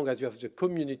 as long as you have the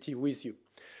community with you.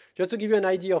 Just to give you an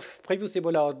idea of previous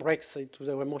Ebola outbreaks, it was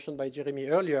mentioned by Jeremy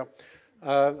earlier,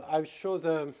 I'll show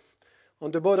on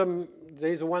the bottom,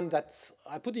 there is one that,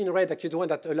 I put in red, actually the one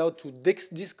that allowed to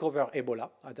discover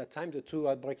Ebola at that time, the 2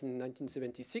 outbreaks in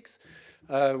 1976,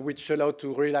 which allowed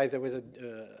to realize there was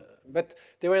but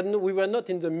we were not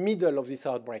in the middle of this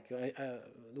outbreak.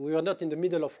 We were not in the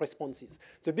middle of responses.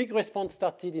 The big response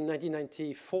started in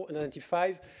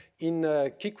 1995 in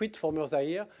Kikwit, former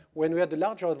Zaire, when we had the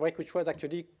large outbreak, which was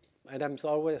actually, and I'm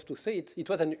always to say it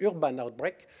was an urban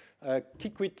outbreak.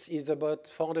 Kikwit is about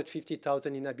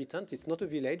 450,000 inhabitants. It's not a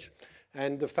village.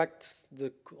 And the fact,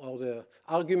 or the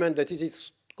argument that it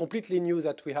is completely new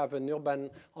that we have an urban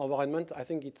environment, I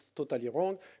think it's totally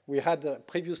wrong. We had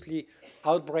previously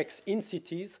outbreaks in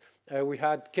cities. We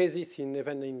had cases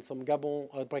even in some Gabon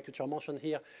outbreaks which are mentioned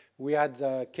here. We had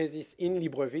cases in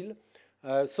Libreville.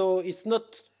 So it's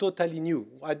not totally new.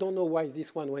 I don't know why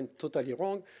this one went totally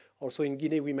wrong. Also in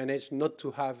Guinea, we managed not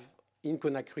to have in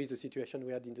Conakry the situation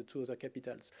we had in the 2 other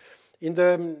capitals. In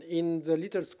the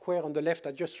little square on the left,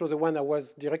 I just show the one I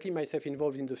was directly myself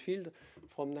involved in the field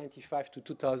from 95 to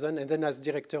 2000, and then as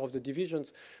director of the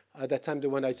divisions, at that time the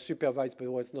one I supervised but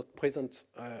was not present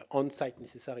on site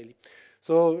necessarily.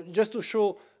 So just to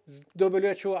show,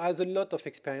 WHO has a lot of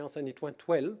experience and it went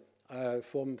well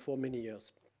for many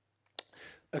years.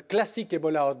 A classic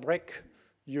Ebola outbreak,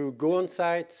 you go on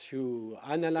site, you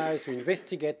analyze, you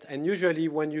investigate, and usually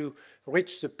when you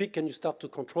reach the peak and you start to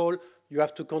control, you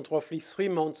have to count roughly 3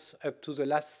 months up to the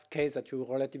last case that you're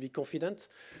relatively confident.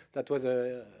 That was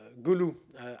a Gulu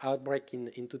outbreak in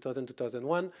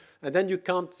 2000-2001. And then you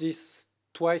count this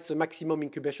twice the maximum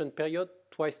incubation period,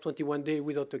 twice 21 days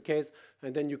without a case,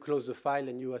 and then you close the file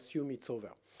and you assume it's over.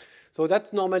 So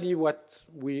that's normally what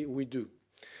we do.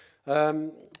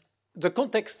 The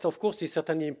context, of course, is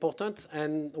certainly important,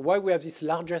 and why we have this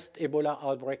largest Ebola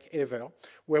outbreak ever,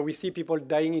 where we see people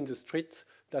dying in the street,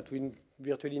 that we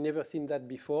virtually never seen that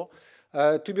before.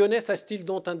 To be honest, I still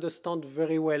don't understand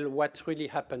very well what really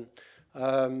happened.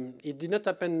 It did not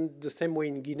happen the same way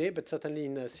in Guinea, but certainly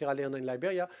in Sierra Leone and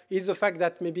Liberia, is the fact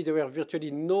that maybe there were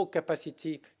virtually no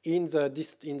capacity in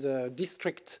the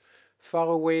district far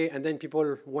away, and then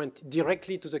people went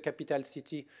directly to the capital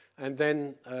city, and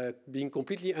then being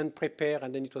completely unprepared,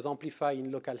 and then it was amplified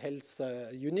in local health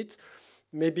units.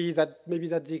 Maybe that's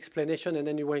the explanation, and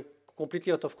then it went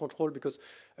completely out of control because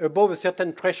above a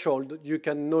certain threshold, you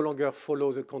can no longer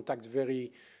follow the contact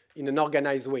in an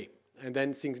organized way. And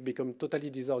then things become totally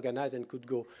disorganized and could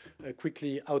go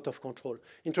quickly out of control.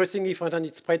 Interestingly, for instance,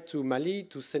 it spread to Mali,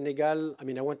 to Senegal. I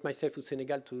mean, I went myself to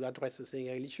Senegal to address the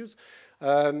Senegal issues.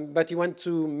 But it went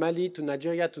to Mali, to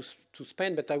Nigeria, to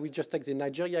Spain. But I will just take the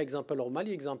Nigeria example or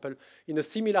Mali example in a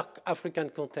similar African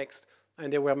context,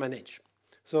 and they were managed.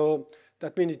 So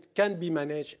that means it can be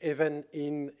managed even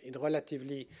in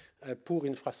relatively poor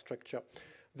infrastructure.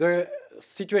 The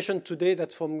situation today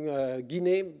that from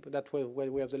Guinea, that where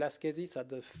we have the last cases at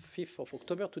the 5th of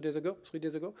October, 3 days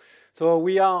ago. So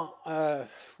we are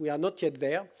not yet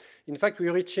there. In fact,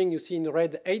 we're reaching, you see in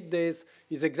red, 8 days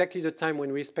is exactly the time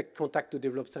when we expect contact to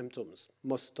develop symptoms.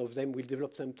 Most of them will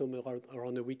develop symptoms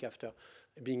around a week after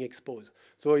being exposed.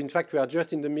 So in fact, we are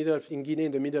just in the middle, in Guinea,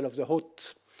 in the middle of the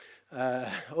hot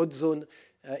zone.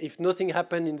 If nothing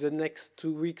happens in the next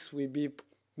 2 weeks, we'll be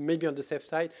maybe on the safe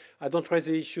side. I don't raise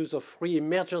the issues of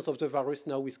re-emergence of the virus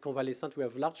now with convalescent. We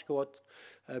have large cohorts,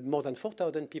 more than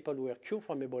 4,000 people who are cured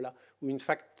from Ebola, who in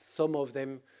fact, some of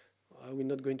them, we're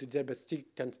not going to tell, but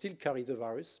can still carry the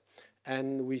virus.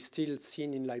 And we still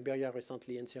seen in Liberia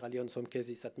recently and Sierra Leone some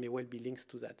cases that may well be linked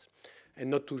to that, and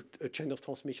not to a chain of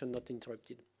transmission not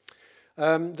interrupted.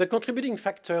 The contributing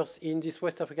factors in this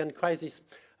West African crisis,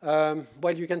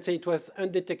 well, you can say it was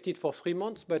undetected for 3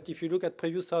 months, but if you look at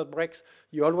previous outbreaks,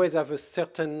 you always have a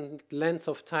certain length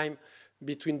of time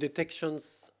between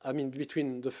detections,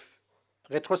 between the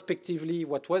retrospectively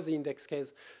what was the index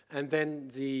case and then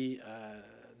the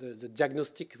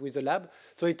diagnostic with the lab.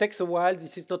 So it takes a while.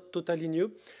 This is not totally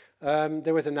new.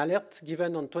 There was an alert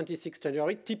given on 26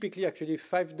 January, typically actually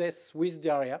 5 deaths with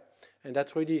diarrhea, and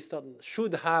that really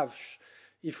should have,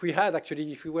 if we have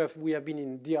been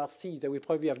in DRC, then we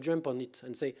probably have jumped on it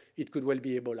and say it could well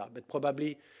be Ebola. But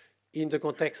probably in the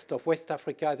context of West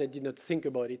Africa, they did not think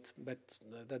about it, but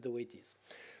that's the way it is.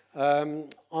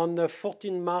 On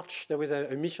 14 March, there was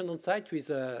a mission on site with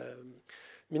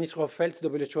Ministry of Health,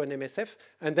 WHO, and MSF,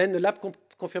 and then the lab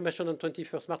confirmation on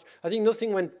 21st March. I think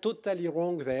nothing went totally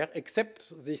wrong there,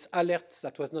 except this alert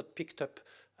that was not picked up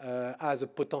as a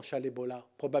potential Ebola,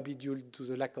 probably due to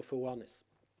the lack of awareness.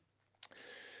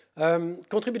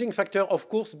 Contributing factor, of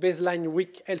course, baseline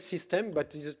weak health system,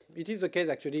 but it is the case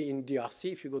actually in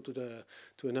DRC. If you go to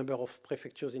a number of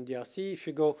prefectures in DRC, if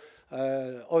you go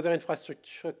other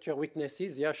infrastructure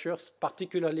weaknesses, yeah, sure,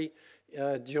 particularly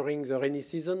during the rainy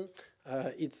season,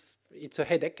 it's a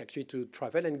headache actually to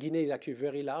travel. And Guinea is actually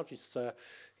very large.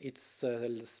 It's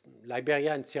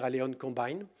Liberia and Sierra Leone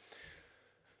combined.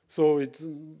 So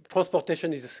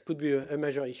transportation could be a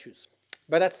major issue.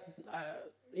 But that's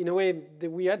in a way,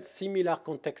 we had similar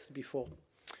context before.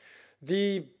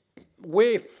 The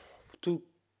way to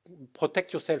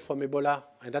protect yourself from Ebola,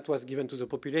 and that was given to the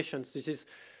populations, this is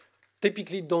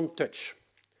typically don't touch.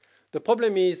 The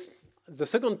problem is, the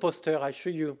second poster I show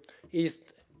you is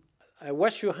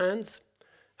wash your hands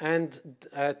and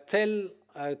tell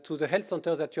to the health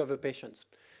center that you have a patient.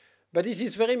 But this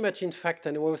is very much, in fact,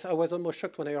 and I was almost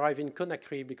shocked when I arrived in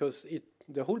Conakry because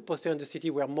the whole poster in the city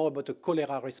were more about a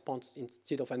cholera response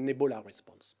instead of an Ebola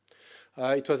response.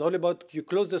 It was all about you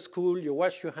close the school, you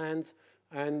wash your hands,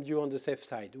 and you're on the safe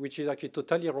side, which is actually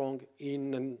totally wrong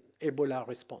in an Ebola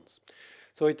response.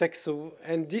 So it takes,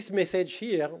 and this message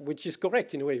here, which is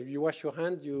correct in a way, you wash your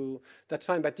hand, that's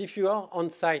fine. But if you are on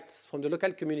site from the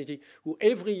local community who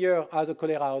every year has a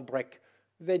cholera outbreak,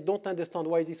 they don't understand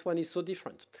why this one is so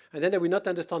different. And then they will not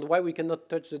understand why we cannot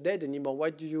touch the dead anymore. Why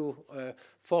do you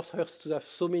force us to have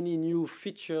so many new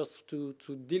features to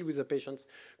deal with the patients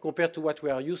compared to what we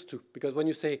are used to? Because when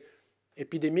you say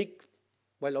epidemic,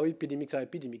 well, all epidemics are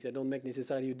epidemics. They don't make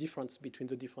necessarily a difference between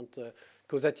the different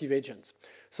causative agents.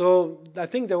 So I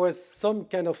think there was some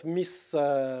kind of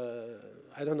misled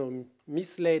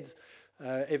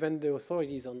even the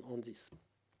authorities on this.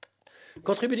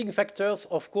 Contributing factors,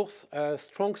 of course,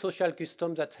 strong social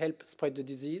customs that help spread the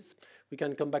disease. We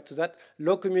can come back to that.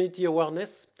 Low community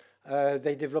awareness.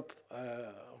 They develop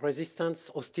resistance,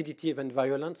 hostility, even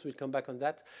violence. We'll come back on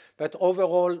that. But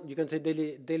overall, you can say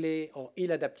delay or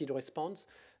ill-adapted response.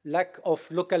 lack of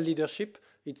local leadership.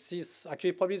 It is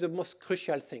actually probably the most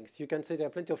crucial things. You can say there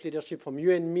are plenty of leadership from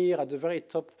you and me at the very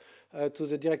top to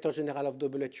the Director General of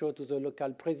WHO, to the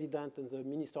local president and the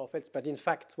Minister of Health. But in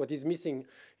fact, what is missing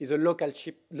is a local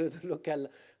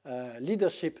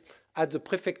leadership at the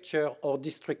prefecture or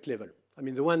district level. I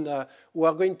mean, the one who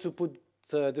are going to put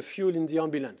the fuel in the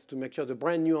ambulance to make sure the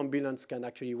brand new ambulance can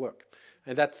actually work.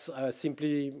 And that's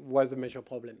simply was the major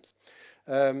problems.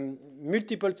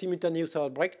 Multiple simultaneous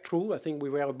outbreak, true. I think we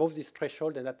were above this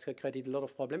threshold, and that created a lot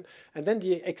of problems. And then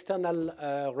the external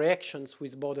reactions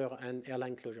with border and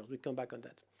airline closures. We'll come back on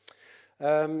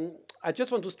that. I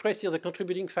just want to stress here the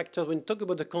contributing factors. When we talk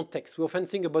about the context, we often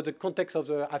think about the context of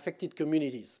the affected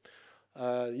communities.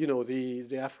 You know,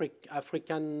 the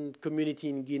African community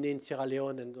in Guinea and Sierra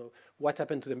Leone and what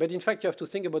happened to them. But in fact, you have to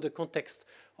think about the context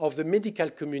of the medical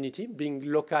community,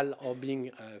 being local or being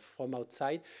from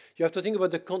outside. You have to think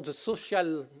about the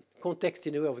social context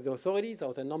in a way of the authorities,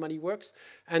 how that normally works,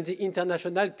 and the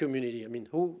international community. I mean,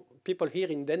 people here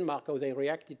in Denmark, how they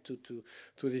reacted to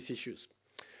these issues.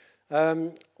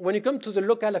 When you come to the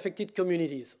local affected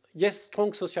communities, yes,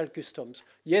 strong social customs,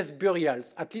 yes,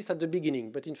 burials, at least at the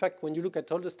beginning. But in fact, when you look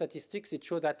at all the statistics, it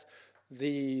shows that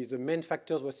the main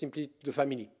factors were simply the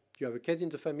family. You have a case in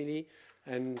the family,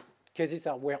 and cases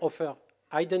were often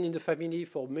hidden in the family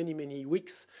for many, many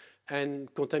weeks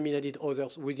and contaminated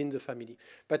others within the family.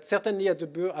 But certainly at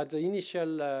the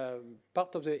initial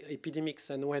part of the epidemics,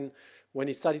 and when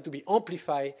it started to be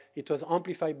amplified, it was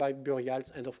amplified by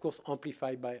burials and, of course,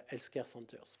 amplified by healthcare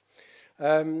centers.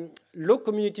 Low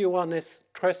community awareness,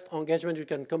 trust, engagement, we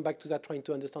can come back to that trying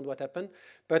to understand what happened.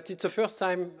 But it's the first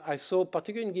time I saw,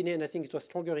 particularly in Guinea, and I think it was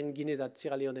stronger in Guinea than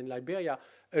Sierra Leone and Liberia,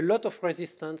 a lot of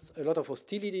resistance, a lot of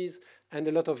hostilities, and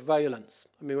a lot of violence.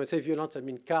 I mean, when I say violence, I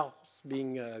mean cars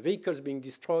vehicles being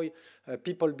destroyed,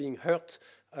 people being hurt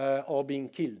or being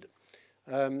killed.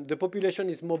 The population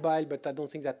is mobile, but I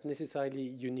don't think that's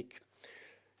necessarily unique.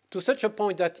 To such a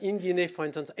point that in Guinea, for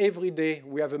instance, every day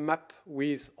we have a map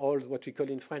with all what we call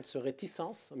in French the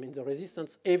reticence, I mean the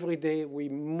resistance. Every day we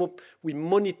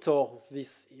monitor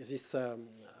these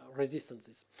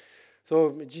resistances.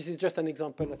 So this is just an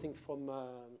example, I think, from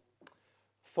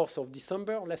 4th of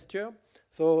December last year.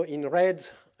 So in red,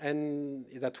 and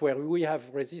that's where we have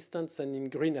resistance, and in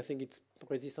green, I think it's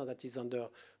resistance that is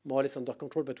more or less under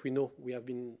control, but we know we have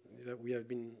been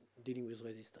dealing with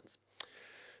resistance.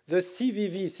 The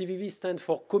CVV stands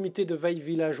for Comité de Veille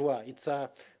Villageois. It's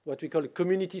what we call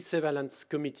community surveillance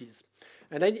committees.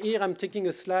 And here I'm taking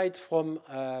a slide from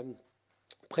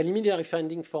preliminary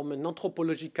finding from an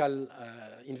anthropological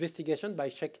investigation by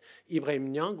Sheikh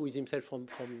Ibrahim Niang, who is himself from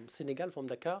Senegal, from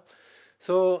Dakar.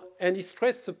 So, and he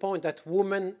stressed the point that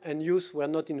women and youth were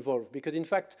not involved, because in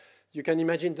fact, you can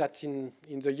imagine that in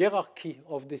the hierarchy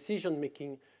of decision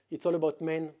making, it's all about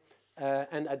men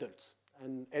and adults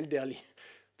and elderly.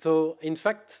 So in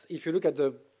fact, if you look at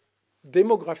the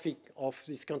demographic of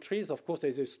these countries, of course,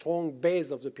 there's a strong base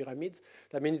of the pyramids.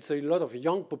 That means it's a lot of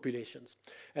young populations.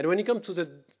 And when it comes to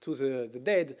the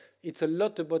dead, it's a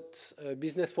lot about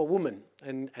business for women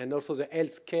and also the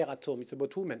health care at home. It's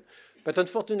about women. But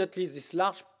unfortunately, this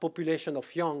large population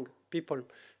of young people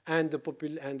and the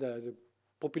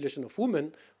population of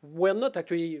women were not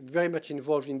actually very much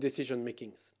involved in decision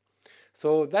makings.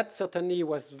 So that certainly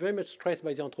was very much stressed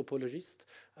by the anthropologists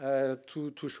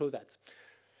to show that.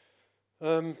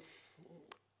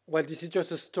 Well, this is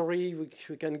just a story which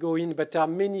we can go in, but there are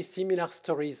many similar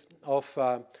stories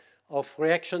of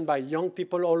reaction by young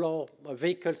people. All our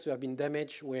vehicles who have been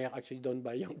damaged were actually done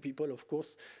by young people, of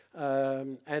course,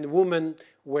 and women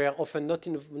were often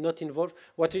not involved.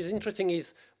 What is interesting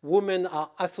is women are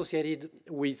associated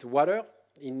with water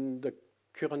in the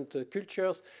current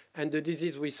cultures and the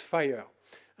disease with fire.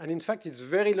 And in fact, it's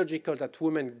very logical that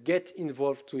women get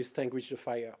involved to extinguish the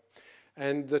fire.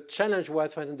 And the challenge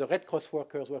was, for instance, the Red Cross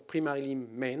workers were primarily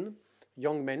men,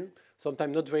 young men,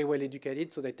 sometimes not very well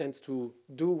educated, so they tend to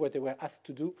do what they were asked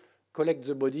to do, collect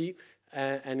the body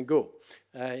and go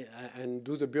and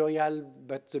do the burial.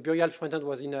 But the burial, for instance,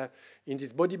 was in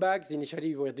these body bags.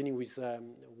 Initially, we were dealing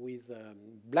with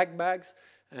black bags,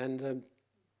 and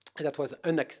that was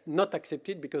not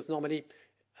accepted, because normally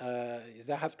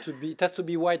it has to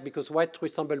be white, because white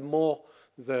resembles more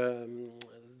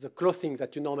the clothing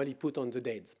that you normally put on the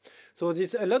dead. So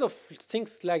there's a lot of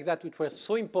things like that which were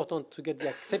so important to get the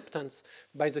acceptance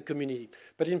by the community.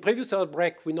 But in previous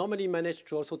outbreak, we normally managed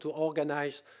to also to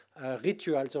organize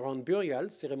rituals around burial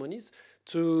ceremonies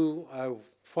to,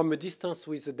 from a distance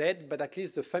with the dead, but at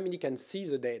least the family can see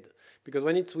the dead. Because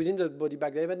when it's within the body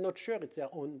bag, they're not sure it's their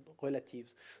own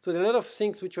relatives. So there are a lot of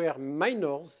things which were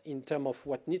minors in terms of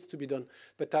what needs to be done,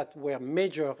 but that were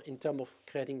major in terms of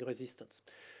creating resistance.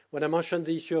 When I mentioned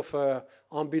the issue of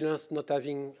ambulance not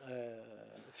having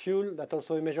fuel, that's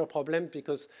also a major problem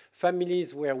because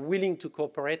families were willing to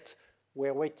cooperate,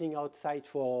 were waiting outside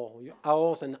for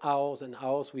hours and hours and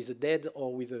hours with the dead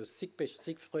or with the sick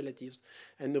relatives,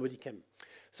 and nobody came.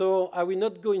 So I will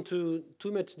not go into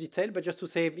too much detail, but just to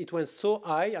say it went so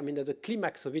high. I mean, at the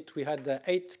climax of it, we had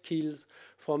 8 kills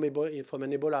from an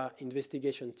Ebola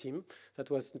investigation team that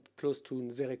was close to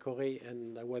Nzerekore,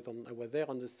 and I was there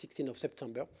on the 16th of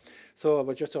September. So I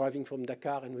was just arriving from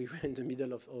Dakar, and we were in the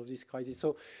middle of this crisis.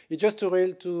 So it's just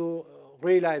to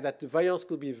realize that the violence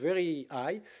could be very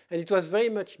high, and it was very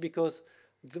much because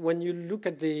when you look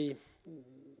at the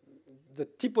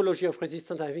typology of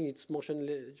resistance, I think it's mentioned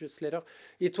just later,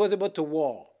 it was about a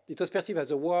war. It was perceived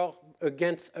as a war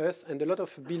against us, and a lot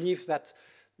of belief that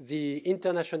the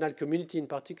international community in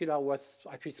particular was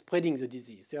actually spreading the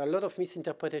disease. There are a lot of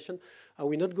misinterpretation.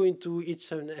 We're not going to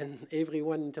each and every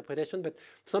one interpretation, but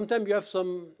sometimes you have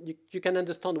you can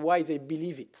understand why they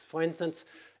believe it. For instance,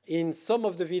 in some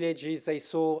of the villages, they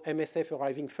saw MSF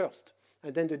arriving first,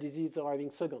 and then the disease arriving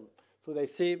second. So they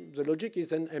say the logic is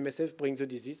then MSF brings the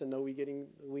disease, and now we're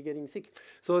getting sick.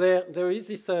 So there is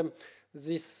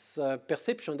this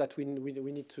perception that we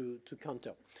need to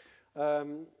counter.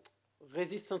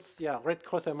 Resistance, yeah, Red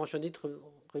Cross, I mentioned it,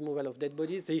 removal of dead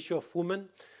bodies, the issue of women,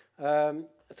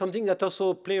 something that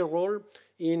also play a role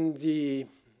in the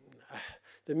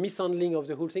mishandling of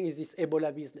the whole thing is this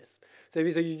Ebola business. There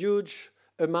is a huge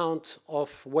amount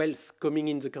of wealth coming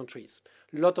in the countries,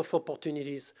 a lot of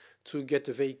opportunities to get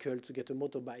a vehicle, to get a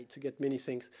motorbike, to get many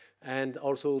things, and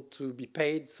also to be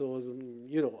paid. So,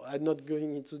 you know, I'm not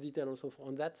going into detail also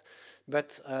on that,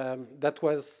 but that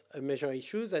was a major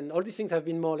issue, and all these things have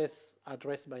been more or less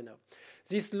addressed by now.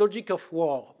 This logic of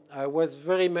war was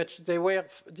very much,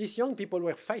 these young people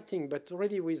were fighting, but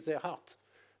really with their heart.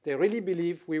 They really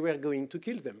believed we were going to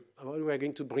kill them, we were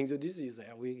going to bring the disease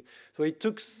there. So it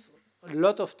took a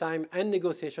lot of time and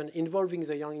negotiation involving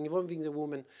the young, involving the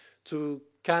women to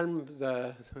calm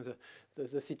the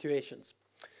situations.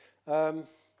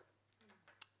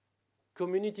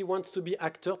 Community wants to be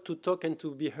actor, to talk and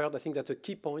to be heard. I think that's a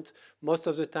key point. Most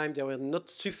of the time they were not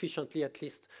sufficiently at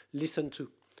least listened to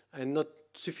and not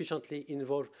sufficiently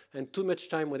involved. And too much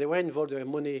time when they were involved, there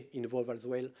were money involved as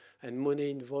well. And money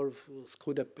involved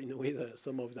screwed up in a way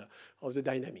some of the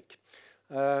dynamic.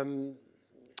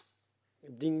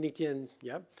 Dignity and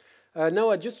yeah. Now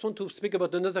I just want to speak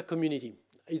about another community.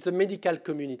 It's a medical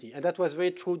community, and that was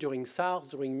very true during SARS,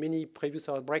 during many previous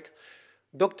outbreaks.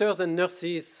 Doctors and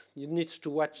nurses, you need to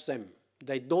watch them.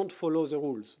 They don't follow the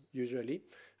rules usually,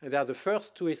 and they are the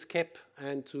first to escape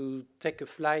and to take a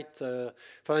flight.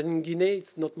 For in Guinea,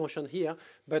 it's not mentioned here,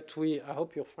 but I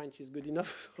hope your French is good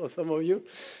enough for some of you.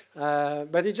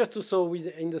 But it's just to show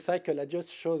in the cycle. I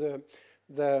just show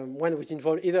the one which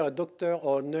involved either a doctor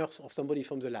or a nurse or somebody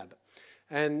from the lab.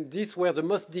 And these were the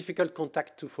most difficult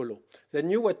contact to follow. They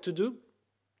knew what to do,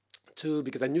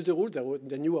 because I knew the rules,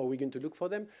 they knew how we're going to look for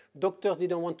them. Doctors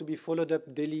didn't want to be followed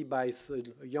up daily by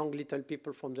young little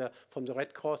people from the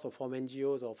Red Cross or from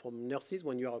NGOs or from nurses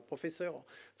when you are a professor.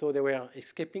 So they were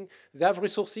escaping. They have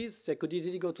resources. They could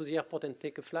easily go to the airport and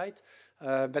take a flight.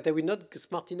 But they were not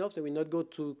smart enough. They will not go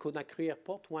to Conakry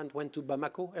airport. One went to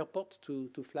Bamako airport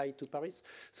to fly to Paris.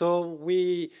 So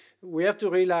we have to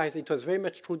realize it was very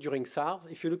much true during SARS.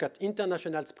 If you look at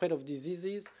international spread of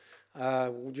diseases,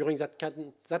 during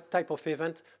that type of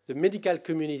event, the medical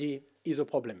community is a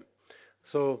problem.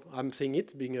 So I'm saying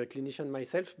it, being a clinician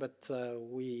myself, but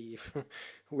we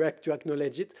have to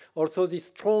acknowledge it. Also, this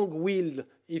strong will,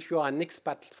 if you are an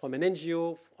expat from an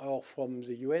NGO or from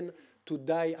the UN, to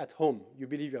die at home. You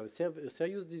believe you have a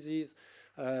serious disease.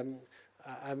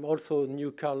 I'm also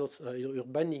knew Carlos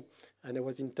Urbani, and I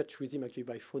was in touch with him actually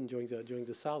by phone during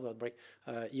the SARS outbreak.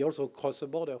 He also crossed the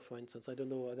border, for instance. I don't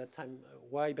know at that time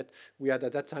why, but we had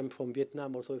at that time from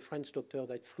Vietnam also a French doctor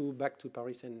that flew back to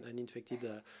Paris and infected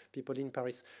people in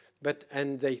Paris.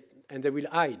 And they will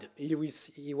hide. He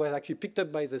was actually picked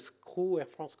up by the crew, Air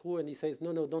France crew, and he says,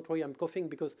 no, don't worry, I'm coughing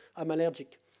because I'm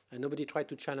allergic. And nobody tried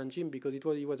to challenge him because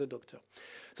he was a doctor.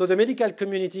 So the medical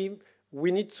community, we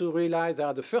need to realize they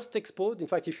are the first exposed. In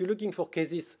fact, if you're looking for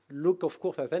cases, look, of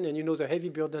course, at them, and you know the heavy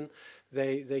burden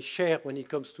they share when it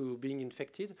comes to being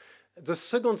infected. The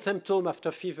second symptom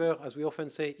after fever, as we often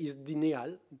say, is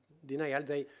denial.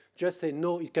 They just say,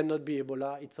 no, it cannot be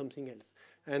Ebola, it's something else.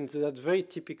 And that's very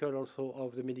typical also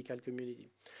of the medical community.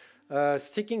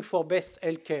 seeking for best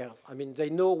healthcare. I mean, they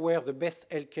know where the best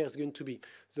healthcare is going to be.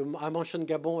 So I mentioned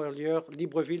Gabon earlier.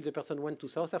 Libreville, the person went to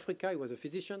South Africa. He was a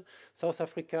physician. South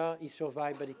Africa, he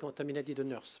survived, but he contaminated a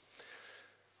nurse.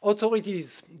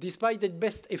 Authorities, despite their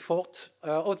best effort,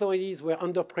 authorities were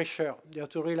under pressure. You have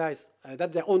to realize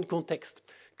that's their own context,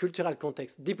 cultural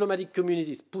context. Diplomatic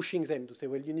communities pushing them to say,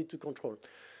 well, you need to control.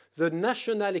 The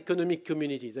national economic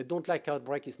community, they don't like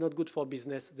outbreak, it's not good for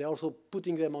business. They're also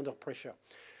putting them under pressure.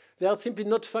 They are simply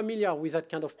not familiar with that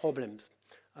kind of problems.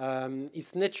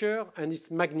 Its nature and its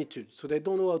magnitude, so they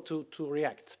don't know how to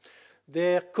react.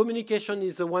 Their communication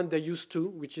is the one they're used to,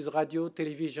 which is radio,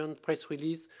 television, press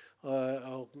release,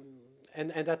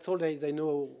 and that's all they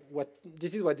know.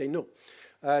 This is what they know.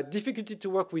 Difficulty to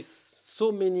work with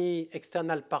so many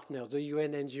external partners, the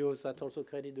UN, NGOs, that also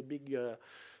created a big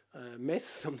mess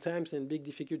sometimes and big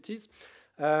difficulties.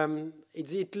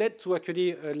 It led to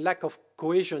actually a lack of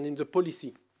cohesion in the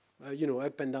policy.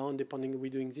 Up and down, depending,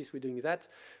 we're doing this, we're doing that.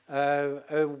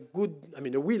 A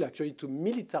will actually to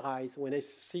militarize when they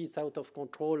see it's out of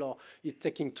control or it's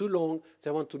taking too long.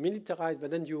 They want to militarize, but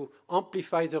then you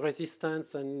amplify the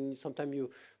resistance and sometimes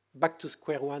you back to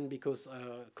square one because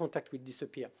contact will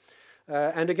disappear.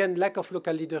 And again, lack of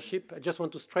local leadership. I just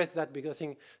want to stress that because I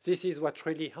think this is what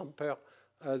really hampers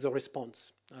the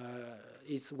response,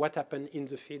 is what happened in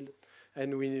the field.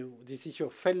 And this issue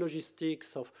of failed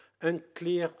logistics, of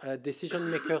unclear decision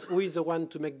makers, who is the one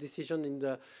to make decision in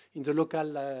the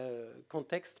local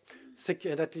context,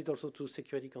 and that leads also to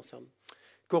security concern.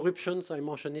 Corruption, I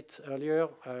mentioned it earlier,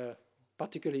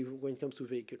 particularly when it comes to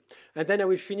vehicles. And then I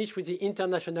will finish with the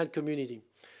international community.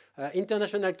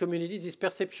 International community, this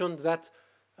perception that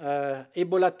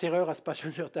Ebola terror as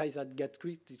passengers dies at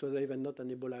Gatwick. It was even not an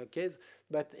Ebola case,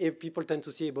 but people tend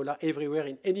to see Ebola everywhere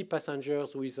in any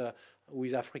passengers who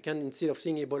is African. Instead of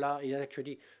seeing Ebola, it's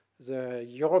actually the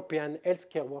European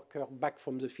healthcare worker back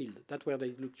from the field. That's where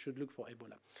they should look for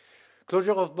Ebola.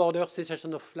 Closure of borders,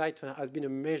 cessation of flight has been a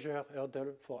major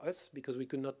hurdle for us because we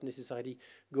could not necessarily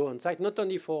go on site, not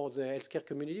only for the healthcare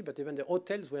community, but even the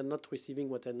hotels were not receiving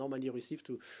what they normally receive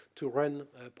to run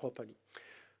properly.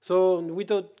 So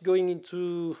without going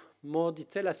into more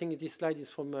detail, I think this slide is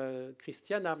from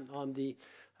Christiana on the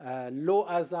low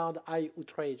hazard, high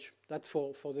outrage. That's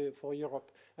for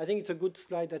Europe. I think it's a good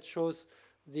slide that shows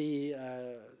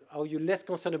how you're less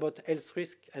concerned about health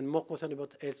risk and more concerned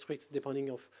about health risks depending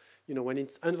of, when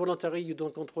it's involuntary, you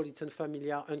don't control, it's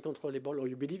unfamiliar, uncontrollable, or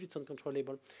you believe it's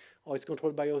uncontrollable, or it's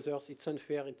controlled by others, it's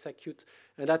unfair, it's acute.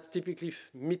 And that's typically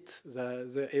meet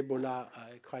the Ebola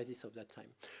crisis of that time.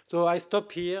 So I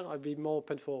stop here. I'll be more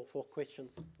open for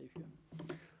questions.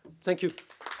 Thank you.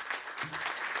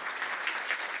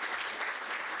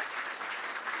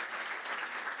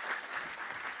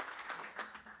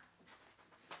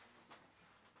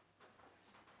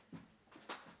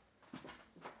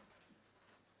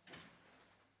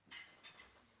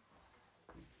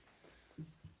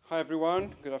 Hi,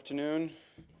 everyone. Good afternoon.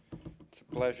 It's a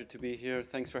pleasure to be here.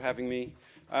 Thanks for having me.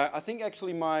 I think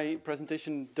actually my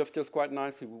presentation dovetails quite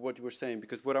nicely with what you were saying,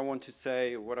 because what I want to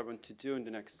say, or what I want to do in the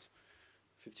next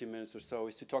 15 minutes or so,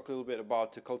 is to talk a little bit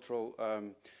about the cultural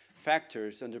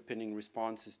factors underpinning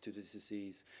responses to this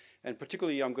disease. And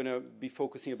particularly, I'm going to be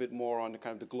focusing a bit more on the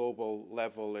kind of the global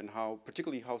level and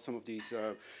particularly how some of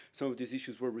these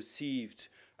issues were received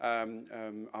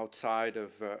outside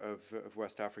of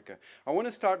West Africa. I want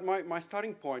to start, my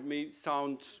starting point may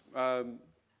sound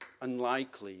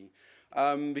unlikely,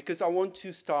 because I want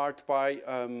to start by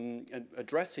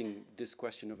addressing this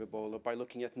question of Ebola by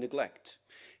looking at neglect.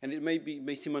 And it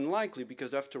may seem unlikely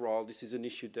because, after all, this is an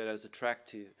issue that has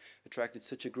attracted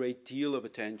such a great deal of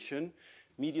attention.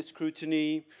 Media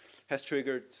scrutiny has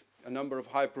triggered a number of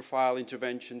high-profile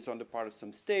interventions on the part of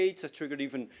some states, has triggered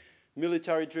even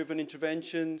military-driven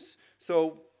interventions.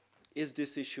 So is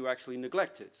this issue actually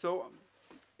neglected? So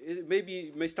it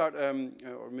may start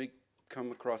or may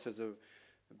come across as a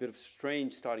bit of a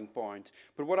strange starting point.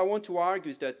 But what I want to argue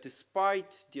is that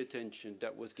despite the attention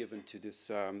that was given to this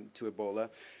to Ebola,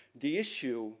 the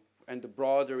issue and the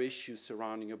broader issues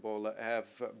surrounding Ebola have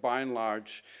by and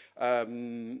large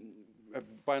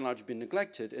been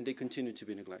neglected, and they continue to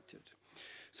be neglected.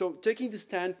 So taking the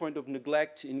standpoint of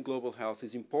neglect in global health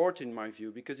is important in my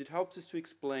view because it helps us to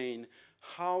explain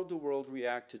how the world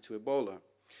reacted to Ebola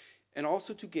and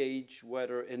also to gauge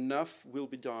whether enough will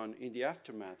be done in the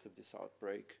aftermath of this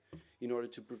outbreak in order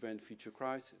to prevent future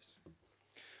crises.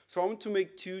 So I want to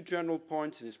make two general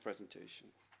points in this presentation.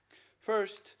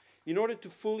 First, in order to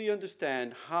fully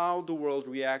understand how the world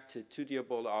reacted to the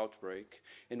Ebola outbreak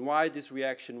and why this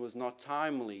reaction was not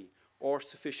timely or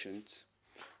sufficient,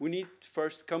 we need to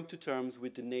first come to terms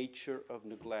with the nature of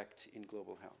neglect in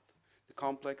global health, the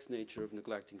complex nature of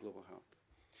neglect in global health.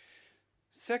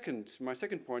 My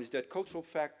second point is that cultural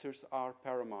factors are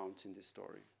paramount in this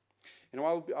story. And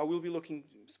I will be looking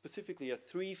specifically at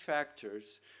 3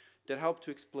 factors that help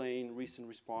to explain recent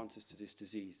responses to this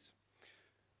disease.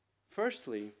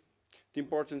 Firstly, the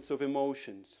importance of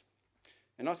emotions,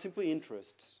 and not simply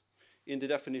interests, in the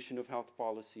definition of health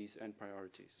policies and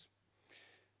priorities.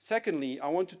 Secondly, I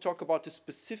want to talk about the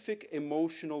specific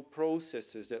emotional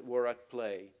processes that were at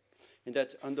play and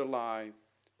that underlie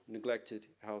neglected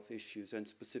health issues, and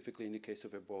specifically in the case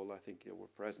of Ebola, I think they were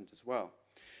present as well.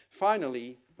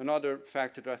 Finally, another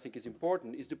factor that I think is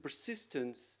important is the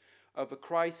persistence of a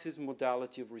crisis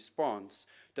modality of response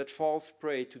that falls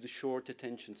prey to the short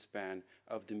attention span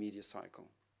of the media cycle.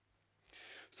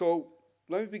 So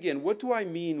let me begin. What do I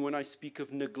mean when I speak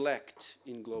of neglect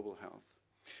in global health?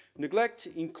 Neglect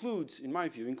includes, in my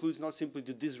view, not simply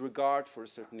the disregard for a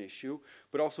certain issue,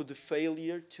 but also the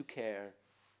failure to care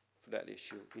for that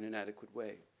issue in an adequate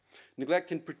way. Neglect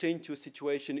can pertain to a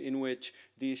situation in which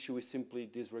the issue is simply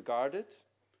disregarded.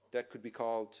 That could be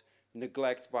called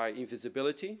neglect by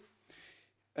invisibility.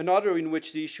 Another in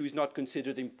which the issue is not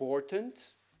considered important.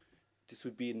 This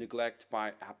would be neglect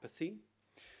by apathy.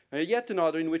 Yet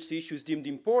another in which the issue is deemed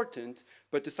important,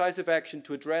 but decisive action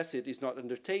to address it is not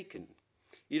undertaken,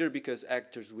 either because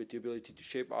actors with the ability to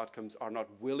shape outcomes are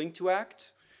not willing to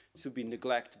act, this would be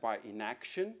neglect by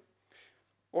inaction,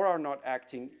 or are not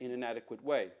acting in an adequate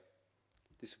way.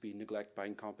 This would be neglect by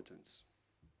incompetence.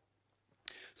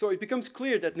 So it becomes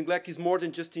clear that neglect is more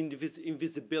than just the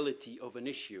invisibility of an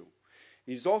issue.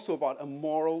 It is also about a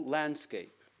moral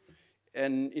landscape,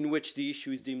 and in which the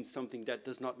issue is deemed something that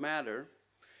does not matter,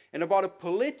 and about a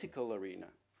political arena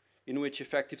in which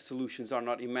effective solutions are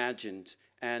not imagined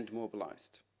and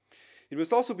mobilized. It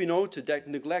must also be noted that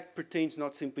neglect pertains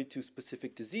not simply to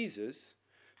specific diseases,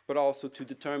 but also to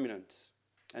determinants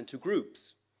and to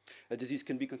groups. A disease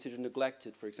can be considered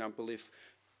neglected, for example, if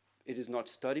it is not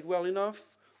studied well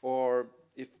enough, or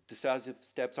if decisive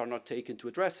steps are not taken to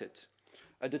address it.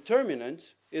 A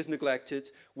determinant is neglected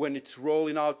when its role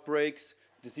in outbreaks,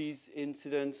 disease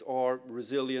incidents, or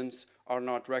resilience are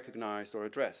not recognized or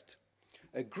addressed.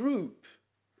 A group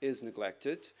is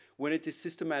neglected when it is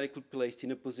systematically placed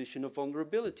in a position of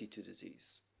vulnerability to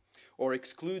disease, or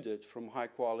excluded from high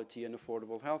quality and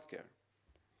affordable healthcare.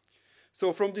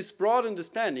 So from this broad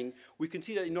understanding, we can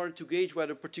see that in order to gauge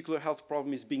whether a particular health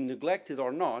problem is being neglected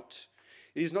or not,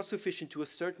 it is not sufficient to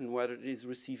ascertain whether it is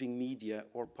receiving media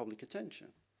or public attention.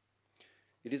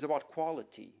 It is about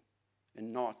quality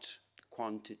and not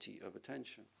quantity of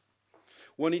attention.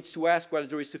 One needs to ask whether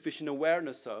there is sufficient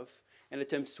awareness of and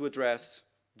attempts to address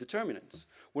determinants.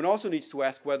 One also needs to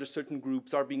ask whether certain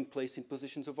groups are being placed in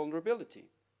positions of vulnerability.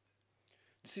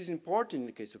 This is important in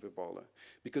the case of Ebola,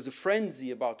 because the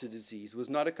frenzy about the disease was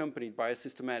not accompanied by a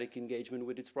systematic engagement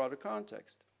with its broader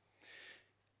context,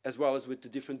 as well as with the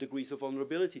different degrees of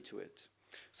vulnerability to it.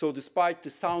 So despite the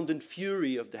sound and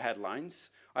fury of the headlines,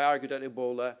 I argue that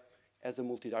Ebola, as a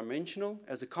multidimensional,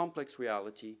 as a complex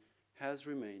reality, has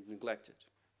remained neglected.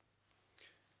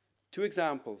 2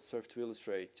 examples serve to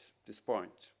illustrate this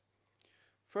point.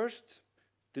 First,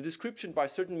 the description by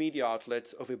certain media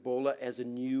outlets of Ebola as a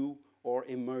new or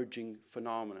emerging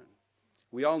phenomenon.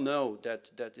 We all know that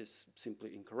that is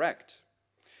simply incorrect.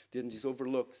 Then this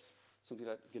overlooks something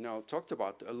that Genau talked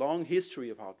about, a long history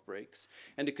of outbreaks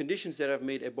and the conditions that have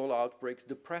made Ebola outbreaks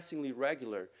depressingly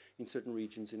regular in certain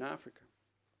regions in Africa.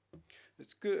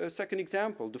 A second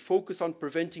example, the focus on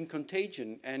preventing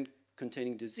contagion and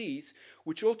containing disease,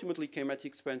 which ultimately came at the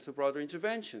expense of broader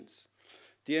interventions.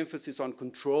 The emphasis on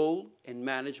control and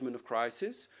management of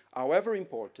crisis, however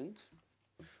important,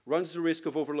 runs the risk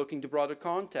of overlooking the broader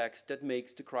context that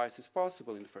makes the crisis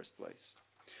possible in the first place.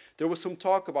 There was some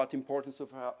talk about the importance of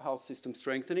health system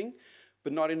strengthening,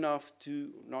 but not enough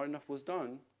was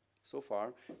done so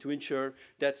far to ensure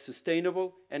that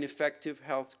sustainable and effective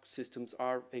health systems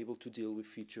are able to deal with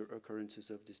future occurrences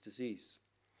of this disease.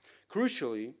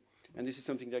 Crucially, and this is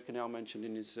something that Genau mentioned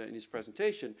in his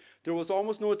presentation, there was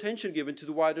almost no attention given to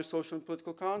the wider social and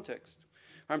political context.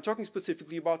 I'm talking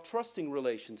specifically about trusting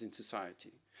relations in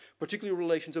society, particularly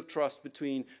relations of trust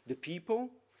between the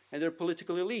people and their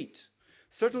political elite.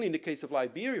 Certainly in the case of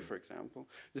Liberia, for example,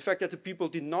 the fact that the people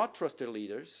did not trust their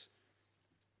leaders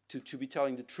to be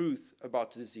telling the truth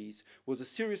about the disease was a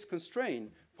serious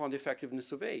constraint upon the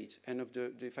effectiveness of aid and of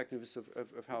the effectiveness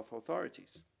of health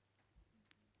authorities.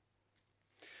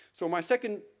 So my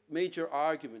second major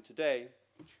argument today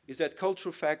is that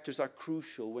cultural factors are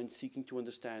crucial when seeking to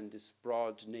understand this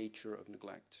broad nature of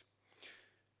neglect.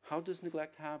 How does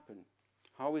neglect happen?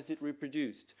 How is it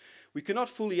reproduced? We cannot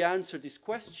fully answer these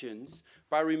questions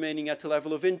by remaining at the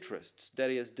level of interests. That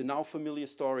is, the now familiar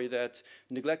story that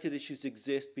neglected issues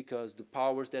exist because the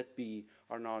powers that be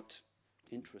are not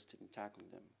interested in tackling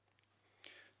them.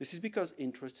 This is because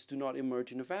interests do not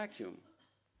emerge in a vacuum.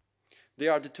 They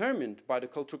are determined by the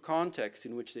cultural context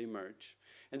in which they emerge.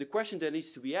 And the question that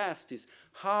needs to be asked is,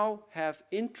 how have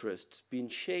interests been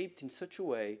shaped in such a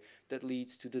way that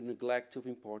leads to the neglect of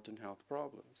important health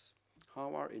problems?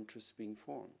 How are interests being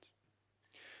formed?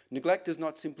 Neglect does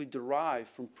not simply derive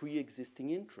from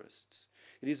pre-existing interests.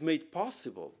 It is made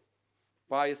possible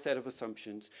by a set of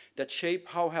assumptions that shape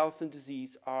how health and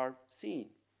disease are seen,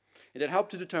 and that help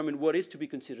to determine what is to be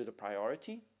considered a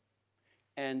priority,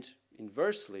 and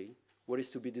inversely, what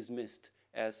is to be dismissed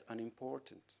as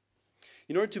unimportant.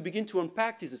 In order to begin to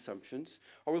unpack these assumptions,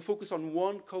 I will focus on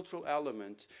one cultural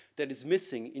element that is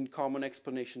missing in common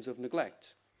explanations of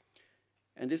neglect.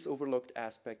 And this overlooked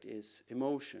aspect is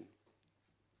emotion.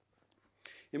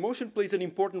 Emotion plays an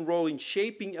important role in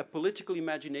shaping a political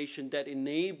imagination that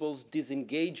enables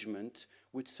disengagement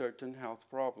with certain health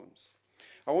problems.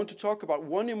 I want to talk about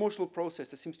one emotional process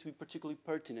that seems to be particularly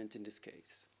pertinent in this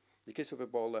case, the case of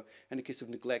Ebola and the case of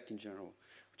neglect in general,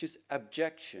 which is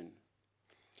abjection.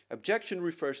 Abjection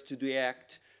refers to the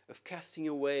act of casting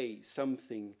away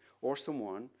something or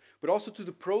someone, but also to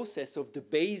the process of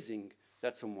debasing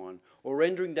that someone or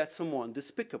rendering that someone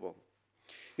despicable.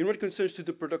 In what concerns to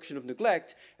the production of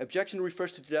neglect, abjection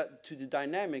refers to the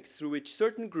dynamics through which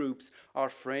certain groups are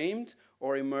framed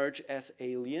or emerge as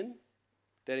alien,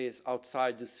 that is,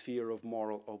 outside the sphere of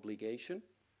moral obligation,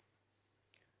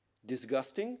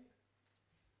 disgusting,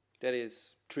 that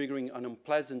is, triggering an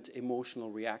unpleasant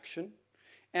emotional reaction,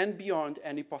 and beyond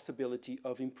any possibility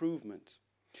of improvement.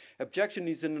 Abjection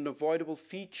is an unavoidable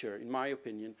feature, in my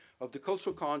opinion, of the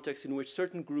cultural context in which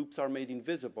certain groups are made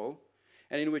invisible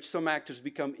and in which some actors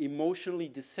become emotionally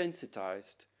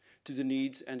desensitized to the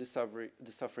needs and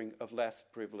the suffering of less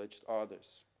privileged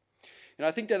others. And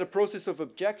I think that a process of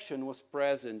abjection was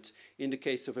present in the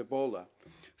case of Ebola.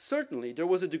 Certainly, there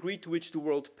was a degree to which the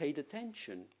world paid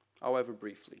attention, however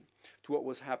briefly, to what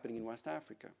was happening in West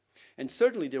Africa. And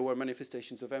certainly there were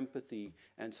manifestations of empathy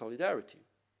and solidarity.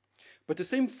 But the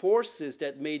same forces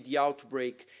that made the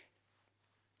outbreak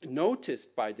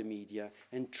noticed by the media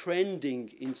and trending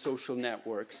in social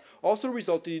networks also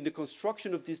resulted in the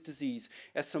construction of this disease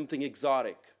as something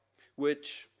exotic,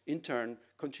 which in turn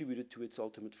contributed to its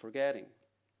ultimate forgetting.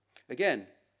 Again,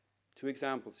 two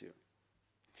examples here.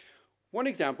 One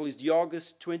example is the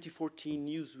August 2014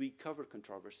 Newsweek cover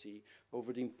controversy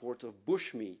over the import of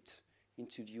bushmeat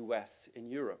into the US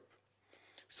and Europe.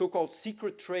 So-called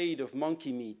secret trade of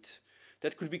monkey meat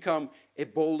that could become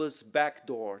Ebola's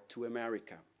backdoor to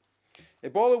America.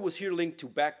 Ebola was here linked to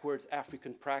backwards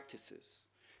African practices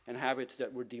and habits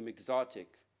that were deemed exotic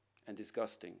and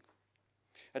disgusting.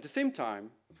 At the same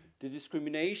time, the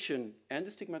discrimination and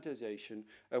the stigmatization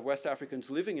of West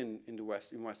Africans living in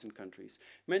Western countries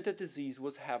meant that disease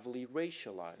was heavily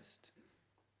racialized.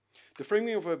 The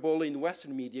framing of Ebola in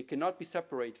Western media cannot be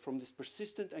separated from this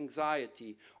persistent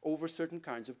anxiety over certain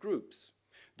kinds of groups,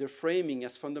 their framing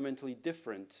as fundamentally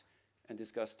different and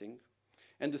disgusting,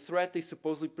 and the threat they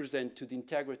supposedly present to the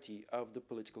integrity of the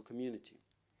political community.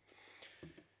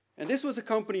 And this was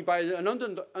accompanied by an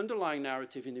underlying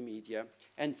narrative in the media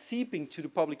and seeping to the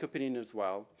public opinion as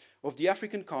well of the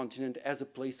African continent as a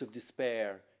place of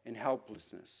despair and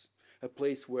helplessness, a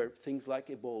place where things like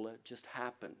Ebola just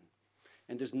happen.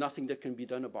 And there's nothing that can be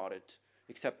done about it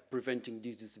except preventing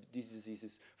these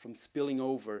diseases from spilling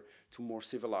over to more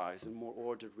civilized and more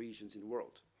ordered regions in the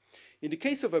world. In the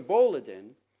case of Ebola,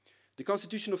 then, the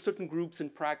constitution of certain groups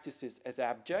and practices as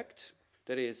abject,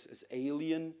 that is, as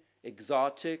alien,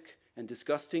 exotic, and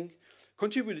disgusting,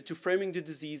 contributed to framing the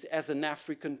disease as an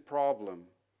African problem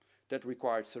that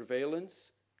required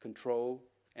surveillance, control,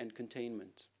 and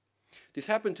containment. This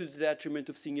happened to the detriment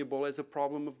of seeing Ebola as a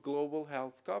problem of global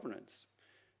health governance,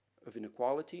 of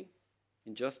inequality,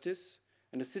 injustice,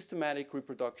 and a systematic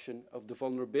reproduction of the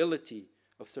vulnerability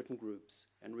of certain groups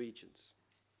and regions.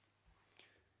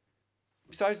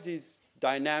 Besides these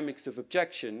dynamics of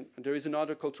abjection, there is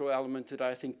another cultural element that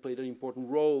I think played an important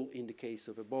role in the case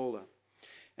of Ebola.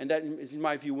 And that is, in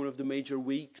my view, one of the major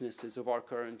weaknesses of our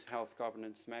current health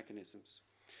governance mechanisms.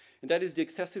 And that is the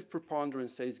excessive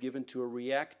preponderance that is given to a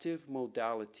reactive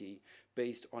modality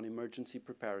based on emergency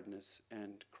preparedness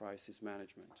and crisis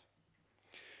management.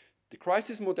 The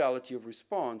crisis modality of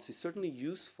response is certainly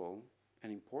useful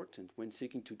and important when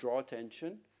seeking to draw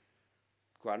attention,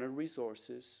 garner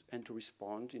resources, and to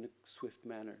respond in a swift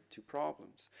manner to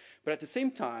problems. But at the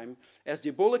same time, as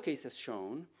the Ebola case has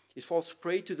shown, it falls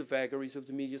prey to the vagaries of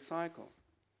the media cycle.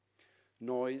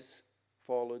 Noise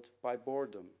followed by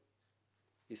boredom.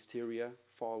 Hysteria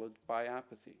followed by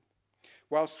apathy.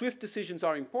 While swift decisions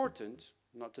are important,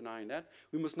 not denying that,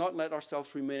 we must not let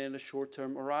ourselves remain in a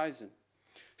short-term horizon.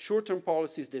 Short-term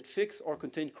policies that fix or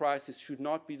contain crisis should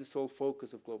not be the sole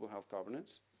focus of global health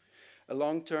governance. A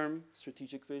long-term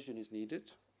strategic vision is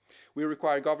needed. We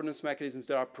require governance mechanisms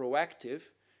that are proactive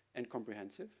and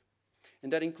comprehensive,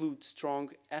 and that include strong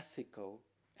ethical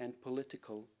and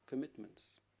political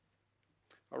commitments.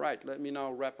 All right, let me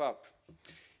now wrap up.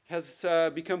 It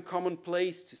has become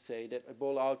commonplace to say that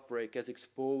Ebola outbreak has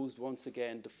exposed once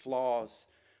again the flaws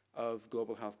of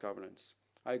global health governance.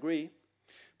 I agree,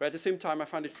 but at the same time I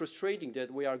find it frustrating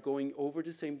that we are going over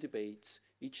the same debates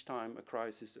each time a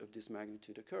crisis of this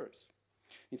magnitude occurs.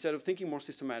 Instead of thinking more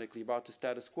systematically about the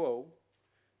status quo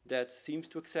that seems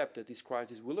to accept that this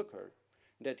crisis will occur,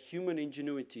 that human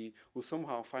ingenuity will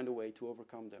somehow find a way to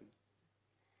overcome them.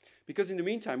 Because in the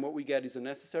meantime, what we get is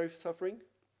unnecessary suffering,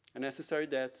 unnecessary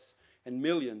deaths, and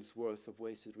millions worth of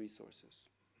wasted resources.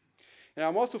 And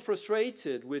I'm also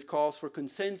frustrated with calls for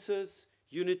consensus,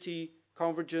 unity,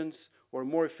 convergence, or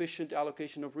more efficient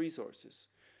allocation of resources,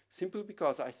 simply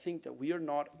because I think that we are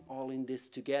not all in this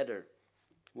together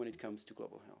when it comes to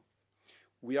global health.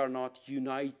 We are not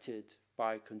united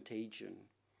by contagion.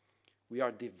 We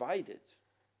are divided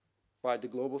by the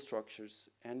global structures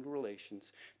and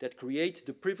relations that create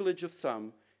the privilege of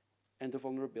some and the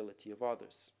vulnerability of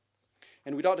others.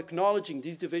 And without acknowledging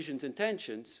these divisions and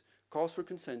tensions, calls for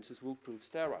consensus will prove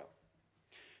sterile.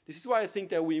 This is why I think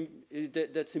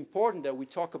that that's important that we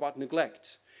talk about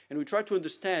neglect and we try to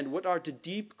understand what are the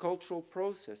deep cultural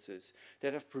processes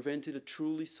that have prevented a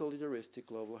truly solidaristic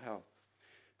global health.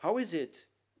 How is it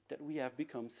that we have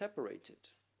become separated,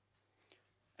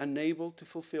 unable to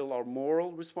fulfill our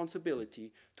moral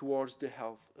responsibility towards the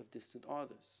health of distant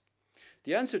others?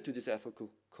 The answer to this ethical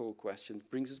question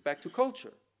brings us back to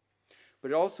culture,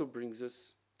 but it also brings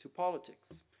us to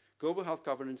politics. Global health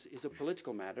governance is a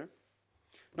political matter,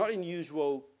 not in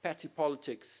usual petty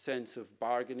politics sense of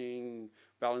bargaining,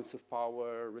 balance of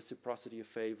power, reciprocity of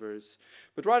favors,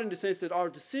 but rather in the sense that our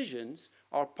decisions,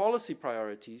 our policy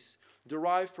priorities,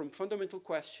 derive from fundamental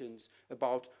questions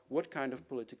about what kind of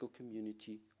political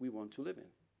community we want to live in.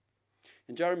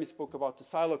 And Jeremy spoke about the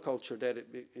silo culture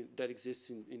that exists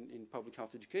in public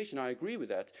health education. I agree with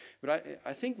that. But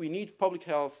I think we need public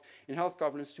health and health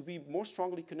governance to be more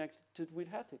strongly connected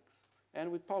with ethics and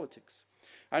with politics.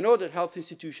 I know that health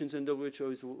institutions, and WHO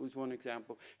is one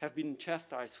example, have been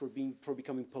chastised for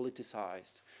becoming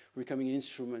politicized, for becoming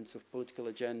instruments of political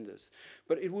agendas.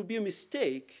 But it would be a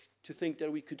mistake to think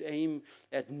that we could aim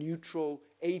at neutral,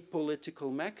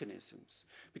 apolitical mechanisms,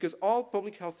 because all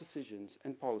public health decisions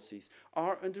and policies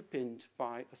are underpinned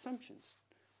by assumptions,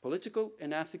 political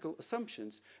and ethical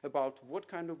assumptions about what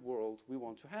kind of world we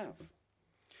want to have.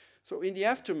 So in the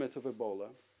aftermath of Ebola,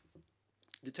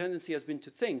 the tendency has been to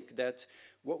think that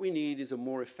what we need is a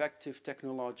more effective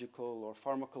technological or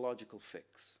pharmacological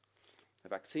fix. A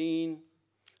vaccine,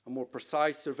 a more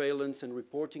precise surveillance and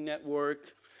reporting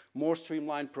network, more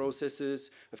streamlined processes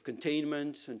of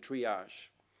containment and triage.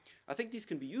 I think these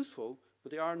can be useful,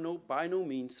 but they are by no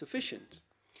means sufficient.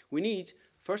 We need,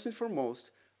 first and foremost,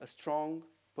 a strong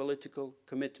political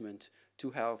commitment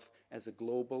to health as a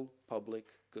global public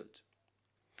good.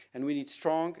 And we need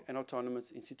strong and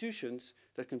autonomous institutions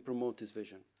that can promote this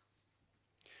vision.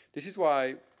 This is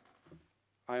why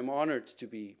I am honored to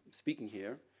be speaking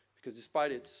here, because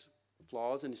despite its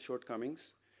flaws and its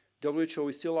shortcomings, WHO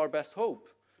is still our best hope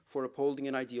for upholding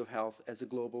an idea of health as a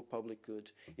global public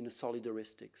good in a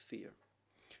solidaristic sphere.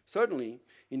 Certainly,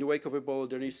 in the wake of Ebola,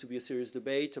 there needs to be a serious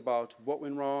debate about what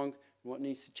went wrong and what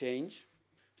needs to change.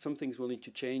 Some things will need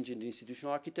to change in the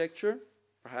institutional architecture,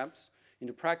 perhaps, in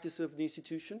the practice of the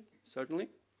institution, certainly.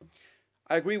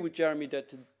 I agree with Jeremy that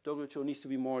the WHO needs to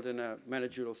be more than a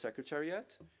managerial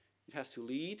secretariat. It has to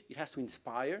lead, it has to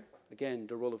inspire, again,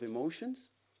 the role of emotions.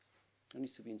 There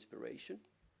needs to be inspiration.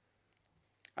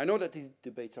 I know that these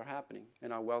debates are happening,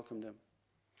 and I welcome them.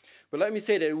 But let me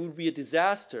say that it would be a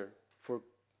disaster for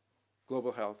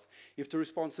global health if the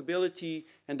responsibility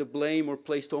and the blame were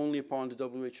placed only upon the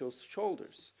WHO's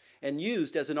shoulders and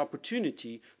used as an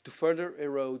opportunity to further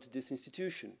erode this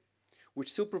institution,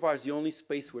 which still provides the only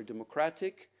space where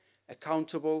democratic,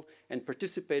 accountable, and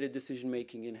participated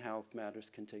decision-making in health matters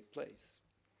can take place.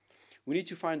 We need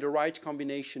to find the right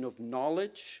combination of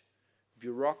knowledge,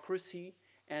 bureaucracy,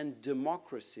 and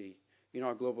democracy in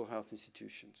our global health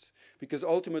institutions, because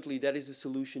ultimately that is the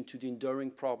solution to the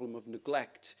enduring problem of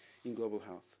neglect in global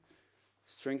health.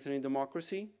 Strengthening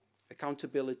democracy,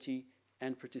 accountability,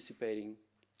 and participating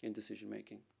in decision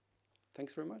making.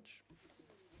 Thanks very much.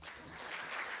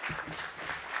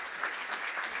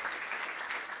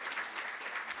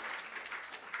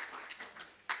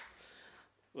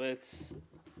 Well, it's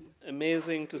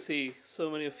amazing to see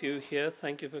so many of you here.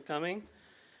 Thank you for coming.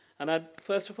 And I'd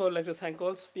first of all like to thank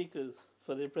all speakers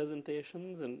for their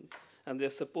presentations and their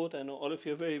support. I know all of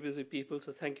you are very busy people,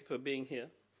 so thank you for being here.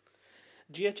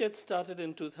 GHH started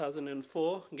in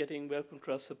 2004, getting Wellcome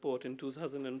Trust support in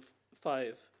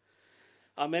 2005.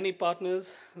 Our many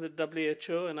partners, the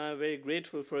WHO, and I are very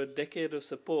grateful for a decade of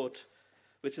support,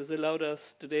 which has allowed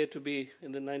us today to be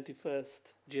in the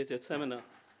 91st GHH seminar.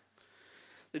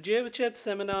 The GHH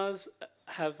seminars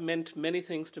have meant many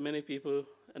things to many people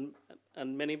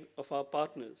and many of our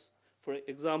partners. For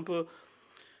example,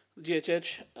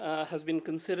 GHH has been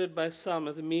considered by some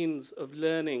as a means of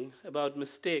learning about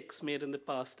mistakes made in the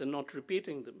past and not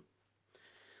repeating them.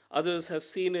 Others have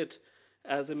seen it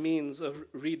as a means of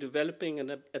redeveloping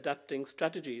and adapting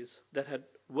strategies that had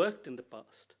worked in the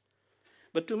past.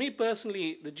 But to me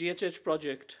personally, the GHH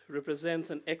project represents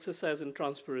an exercise in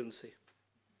transparency,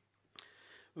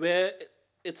 where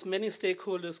its many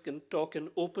stakeholders can talk in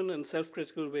open and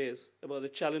self-critical ways about the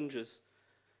challenges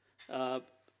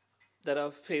that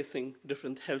are facing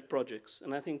different health projects.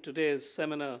 And I think today's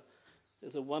seminar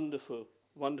is a wonderful,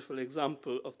 wonderful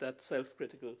example of that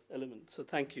self-critical element. So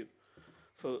thank you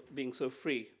for being so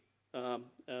free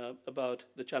about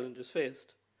the challenges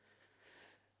faced.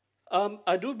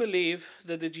 I do believe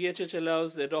that the GHH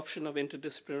allows the adoption of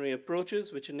interdisciplinary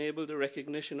approaches which enable the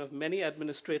recognition of many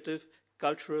administrative,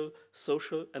 cultural,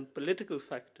 social, and political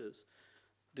factors,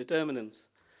 determinants,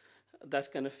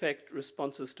 that can affect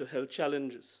responses to health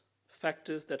challenges,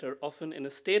 factors that are often in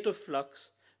a state of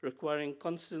flux, requiring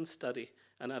constant study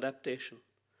and adaptation.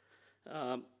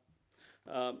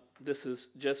 This is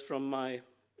just from my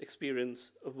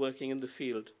experience of working in the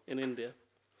field in India.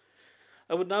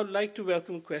 I would now like to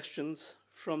welcome questions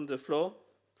from the floor.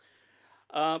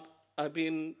 I've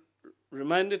been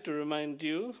reminded to remind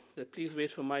you that please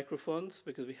wait for microphones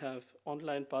because we have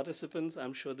online participants.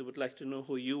 I'm sure they would like to know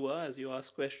who you are as you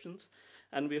ask questions.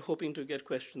 And we're hoping to get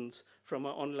questions from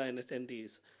our online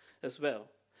attendees as well.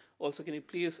 Also, can you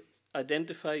please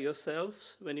identify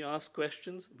yourselves when you ask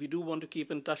questions? We do want to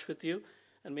keep in touch with you,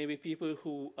 and maybe people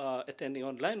who are attending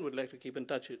online would like to keep in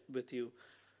touch with you.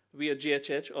 We at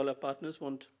GHH, all our partners,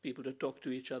 want people to talk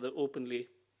to each other openly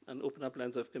and open up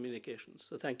lines of communication.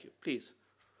 So thank you. Please.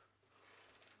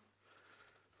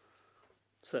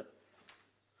 Sir.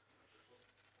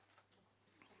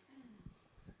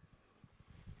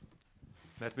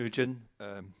 Matt Mugen,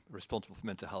 responsible for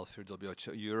mental health here at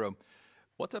WHO Euro.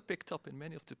 What I picked up in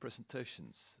many of the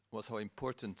presentations was how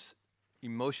important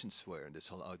emotions were in this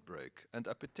whole outbreak. And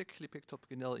I particularly picked up,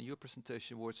 Ginelle, in your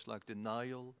presentation words like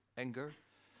denial, anger,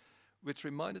 which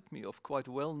reminded me of quite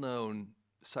well-known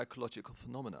psychological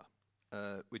phenomena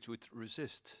which would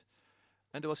resist.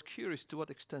 And I was curious to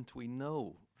what extent we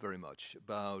know very much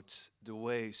about the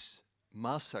ways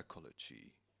mass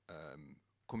psychology,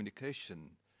 communication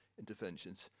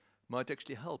interventions might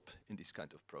actually help in these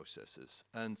kind of processes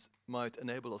and might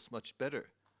enable us much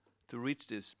better to reach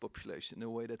this population in a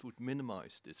way that would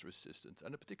minimize this resistance.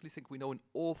 And I particularly think we know an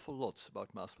awful lot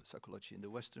about mass psychology in the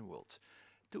Western world.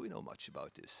 Do we know much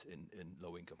about this in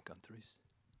low-income countries?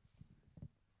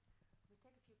 We'll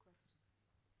take a few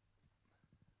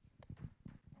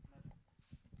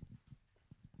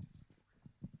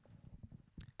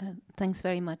questions. Thanks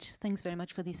very much. Thanks very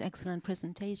much for these excellent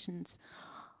presentations.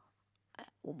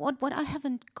 What I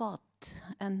haven't got,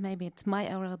 and maybe it's my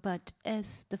error, but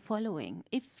is the following.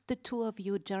 If the two of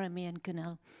you, Jeremy and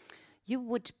Gunell, you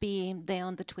would be there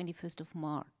on the 21st of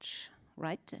March,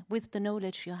 right? With the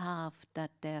knowledge you have that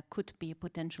there could be a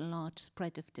potential large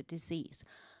spread of the disease,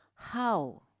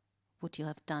 how would you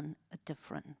have done a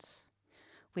difference?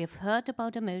 We have heard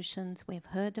about emotions, we've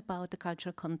heard about the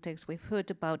cultural context, we've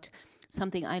heard about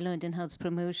something I learned in health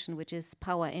promotion, which is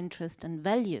power, interest, and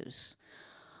values.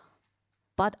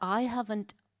 But I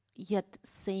haven't yet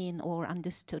seen or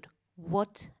understood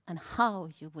what and how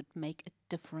you would make it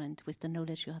different with the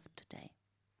knowledge you have today.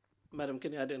 Madam,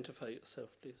 can you identify yourself,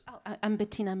 please? Oh, I'm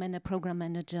Bettina Menne, Program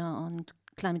Manager on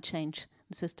Climate Change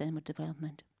and Sustainable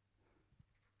Development.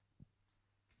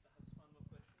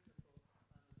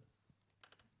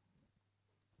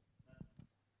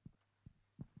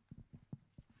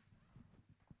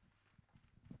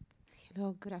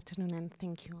 Hello, good afternoon, and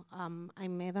thank you.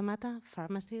 I'm Eva Mata,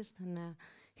 pharmacist and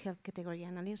health category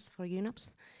analyst for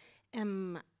UNOPS.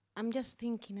 I'm just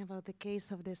thinking about the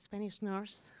case of the Spanish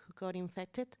nurse who got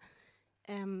infected.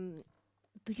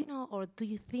 Do you know, or do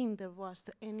you think there was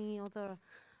any other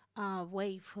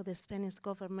way for the Spanish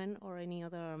government or any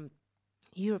other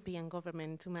European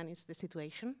government to manage the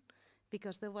situation?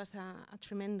 Because there was a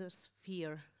tremendous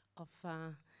fear of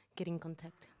getting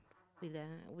contact with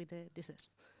the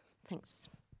disease. Thanks.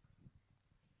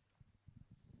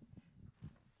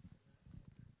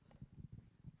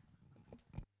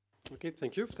 Okay,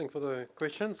 thank you. Thanks for the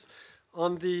questions.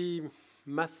 On the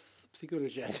mass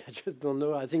psychology, I just don't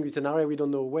know. I think it's an area we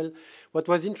don't know well. What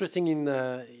was interesting in,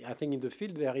 I think, in the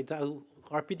field there, is how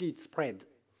rapidly it spread.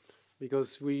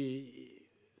 Because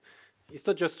it's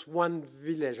not just one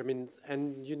village. I mean,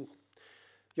 and you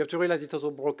have to realize it's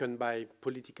also broken by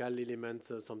political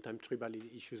elements, sometimes tribal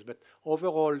issues. But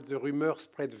overall, the rumor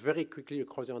spread very quickly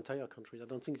across the entire country. I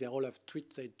don't think they all have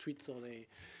tweets or they...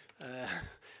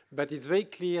 but it's very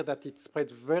clear that it spread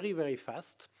very, very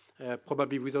fast,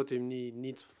 probably without any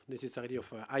need necessarily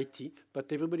of IT,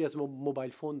 but everybody has a mobile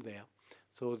phone there.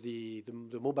 So the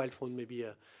mobile phone may be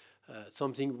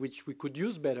something which we could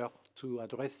use better to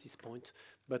address this point,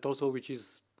 but also which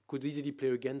could easily play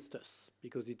against us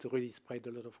because it really spread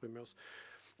a lot of rumors.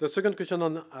 The second question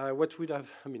on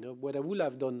what I would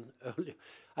have done earlier.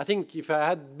 I think if I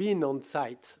had been on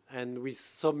site and with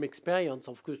some experience,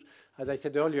 of course, as I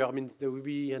said earlier, I mean, there will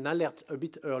be an alert a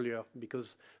bit earlier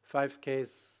because 5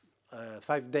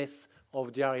 deaths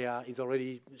of diarrhea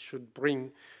should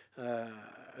bring a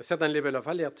certain level of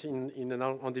alert in an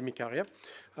endemic area.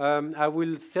 I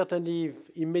will certainly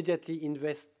immediately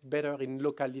invest better in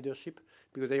local leadership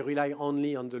because I rely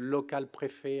only on the local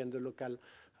prefect and the local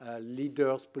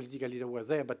leaders, political leaders were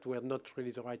there, but were not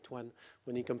really the right one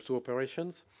when it comes to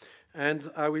operations. And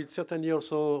I will certainly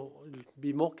also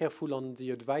be more careful on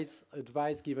the advice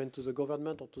given to the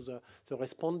government or to the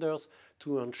responders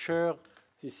to ensure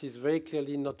this is very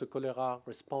clearly not a cholera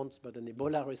response, but an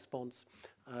Ebola response.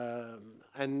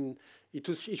 And it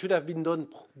should have been done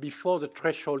before the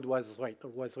threshold was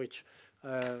reached.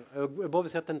 Above a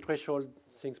certain threshold,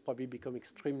 things probably become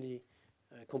extremely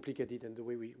complicated in the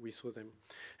way we saw them.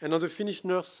 And on the Finnish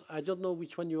nurse, I don't know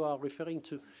which one you are referring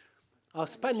to.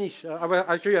 Spanish. Well,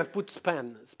 actually, I've put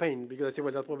Spain, because I said,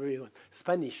 well, that's probably one.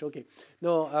 Spanish, okay.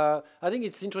 No, I think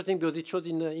it's interesting because it shows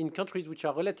in countries which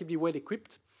are relatively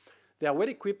well-equipped. They are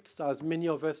well-equipped, as many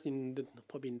of us,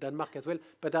 probably in Denmark as well,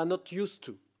 but are not used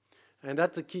to. And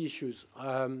that's the key issues.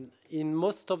 In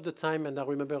most of the time, and I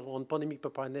remember on pandemic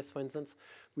preparedness, for instance,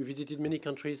 we visited many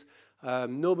countries.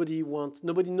 Nobody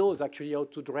knows actually how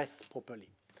to dress properly.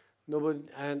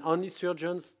 And only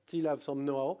surgeons still have some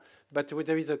know-how, but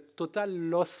there is a total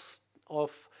loss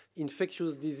of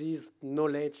infectious disease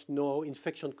knowledge, know-how,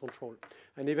 infection control.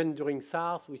 And even during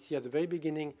SARS, we see at the very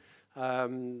beginning,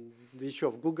 the issue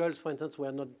of Googles, for instance,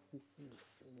 were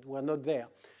not there.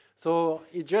 So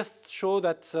it just shows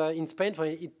that in Spain,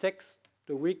 it takes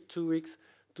a week, 2 weeks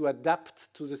to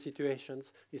adapt to the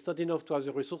situations. It's not enough to have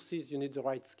the resources, you need the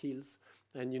right skills,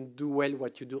 and you do well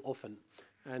what you do often.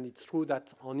 And it's true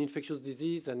that on infectious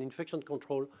disease and infection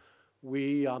control,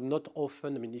 we are not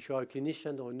often, I mean, if you are a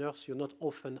clinician or a nurse, you're not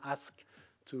often asked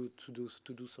to do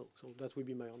so. So that will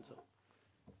be my answer.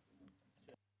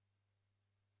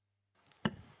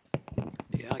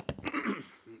 Yeah,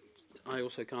 I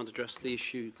also can't address the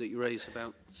issue that you raised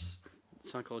about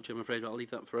psychology, I'm afraid, but I'll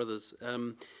leave that for others.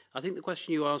 I think the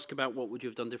question you ask about what would you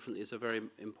have done differently is a very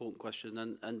important question,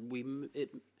 and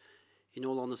it, in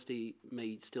all honesty,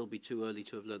 may still be too early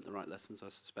to have learnt the right lessons, I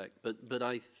suspect. But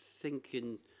I think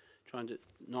in trying to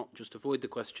not just avoid the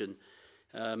question,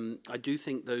 I do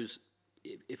think those,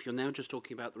 if you're now just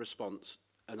talking about the response,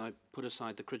 and I put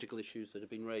aside the critical issues that have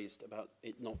been raised about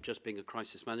it not just being a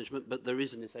crisis management, but there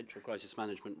is an essential crisis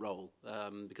management role,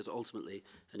 because ultimately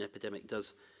an epidemic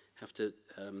does have to,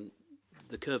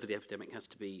 the curve of the epidemic has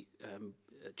to be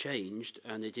changed,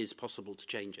 and it is possible to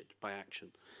change it by action.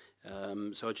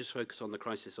 So I just focus on the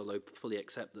crisis, although fully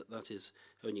accept that that is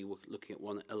only looking at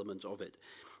one element of it.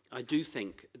 I do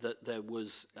think that there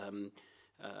was,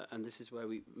 and this is where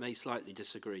we may slightly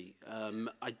disagree,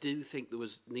 I do think there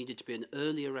needed to be an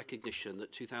earlier recognition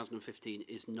that 2015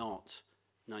 is not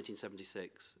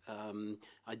 1976.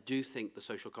 I do think the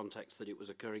social context that it was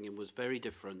occurring in was very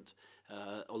different,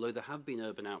 although there have been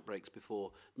urban outbreaks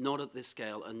before, not at this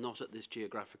scale and not at this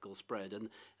geographical spread,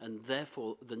 and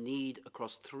therefore the need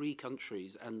across 3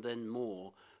 countries and then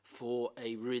more for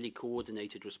a really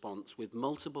coordinated response with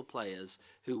multiple players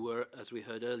who were, as we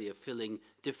heard earlier, filling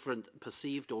different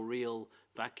perceived or real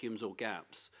vacuums or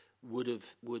gaps would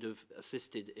have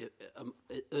assisted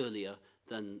earlier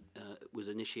than was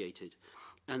initiated.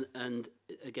 And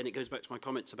again, it goes back to my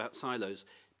comments about silos.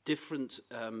 Different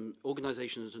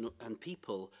organizations and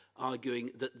people arguing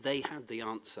that they had the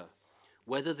answer.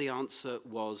 Whether the answer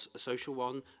was a social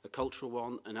one, a cultural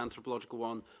one, an anthropological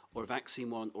one, or a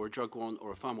vaccine one, or a drug one,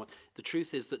 or a farm one, the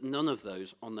truth is that none of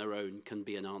those on their own can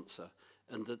be an answer.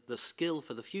 And that the skill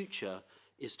for the future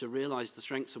is to realize the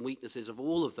strengths and weaknesses of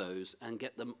all of those and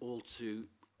get them all to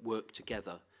work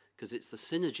together. Because it's the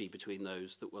synergy between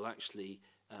those that will actually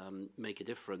make a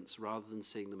difference rather than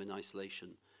seeing them in isolation.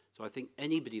 So I think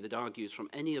anybody that argues from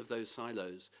any of those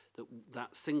silos that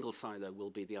that single silo will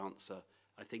be the answer,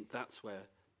 I think that's where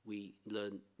we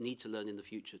need to learn in the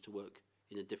future to work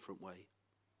in a different way.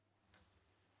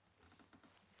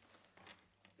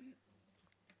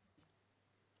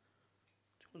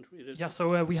 Yeah,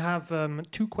 so we have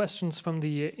 2 questions from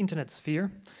the internet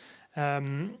sphere.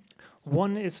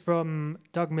 One is from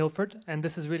Doug Milford, and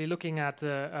this is really looking at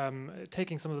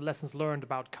taking some of the lessons learned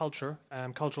about culture,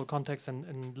 cultural context,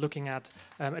 and looking at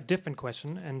a different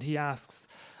question. And he asks,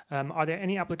 are there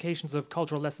any applications of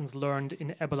cultural lessons learned in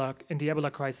the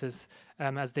Ebola crisis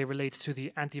as they relate to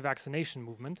the anti-vaccination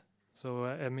movement? So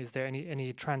is there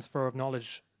any transfer of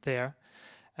knowledge there?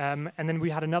 And then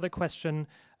we had another question.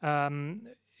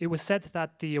 It was said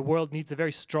that the world needs a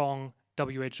very strong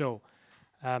WHO.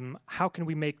 How can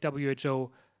we make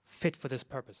WHO fit for this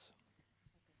purpose?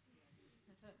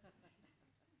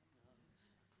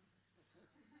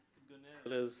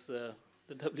 Gunnar, as the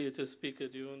WHO speaker,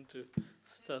 do you want to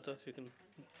start off? You can.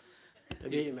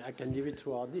 Maybe I can give it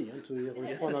to RD to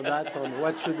respond on that, on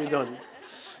what should be done.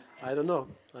 I don't know.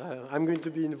 I'm going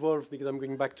to be involved because I'm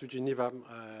going back to Geneva.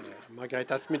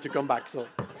 Margaret asked me to come back, so.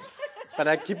 But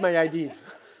I keep my ideas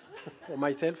for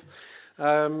myself.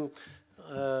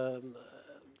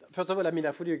 First of all, I mean,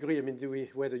 I fully agree. I mean,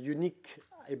 we had a unique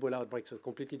Ebola outbreak, so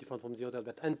completely different from the others.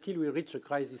 But until we reach a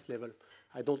crisis level,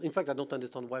 I don't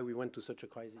understand why we went to such a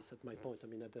crisis. At my point, I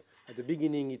mean, at the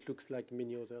beginning, it looks like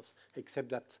many others, except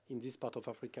that in this part of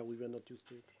Africa, we were not used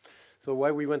to it. So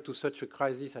why we went to such a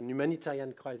crisis, an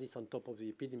humanitarian crisis on top of the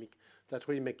epidemic, that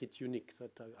really make it unique.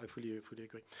 That I fully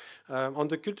agree. On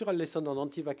the cultural lesson on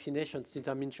anti-vaccination, since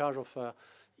I'm in charge of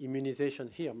immunization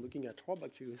here, I'm looking at Rob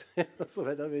actually, so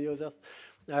that the others.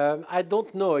 I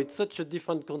don't know. It's such a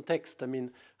different context. I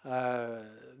mean,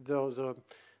 there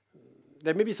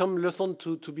may be some lesson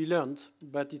to be learned,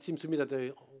 but it seems to me that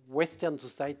the Western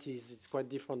society is quite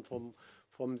different from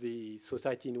the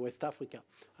society in West Africa.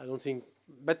 I don't think,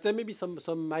 but there may be some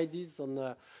ideas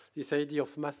on this idea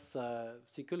of mass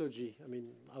psychology. I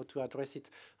mean, how to address it.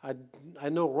 I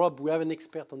know Rob, we have an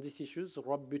expert on these issues,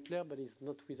 Rob Butler, but he's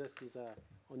not with us. He's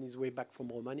on his way back from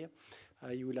Romania.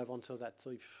 He will have answered that. So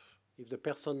if the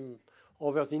person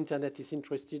over the internet is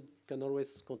interested, can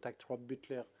always contact Rob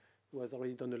Butler, who has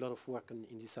already done a lot of work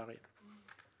in this area.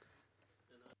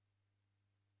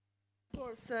 Of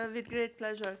course, with great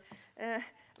pleasure.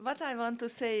 What I want to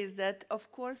say is that, of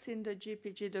course, in the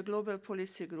GPG, the Global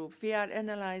Policy Group, we are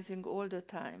analyzing all the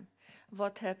time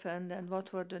what happened and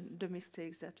what were the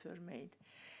mistakes that were made.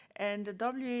 And the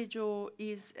WHO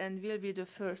is and will be the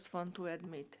first one to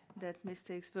admit that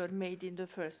mistakes were made in the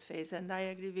first phase, and I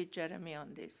agree with Jeremy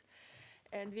on this.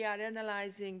 And we are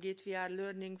analyzing it, we are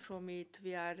learning from it,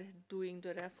 we are doing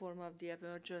the reform of the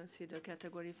emergency, the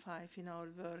category 5 in our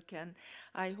work, and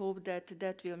I hope that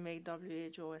that will make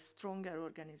WHO a stronger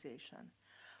organization.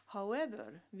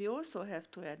 However, we also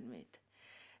have to admit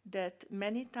that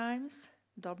many times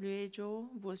WHO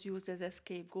was used as a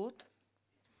scapegoat,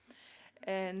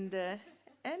 and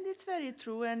it's very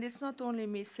true, and it's not only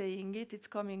me saying it, it's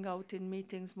coming out in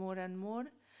meetings more and more.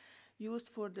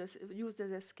 Used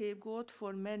as a scapegoat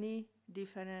for many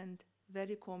different,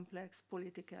 very complex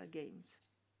political games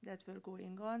that were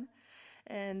going on.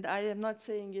 And I am not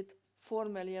saying it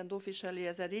formally and officially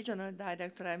as a regional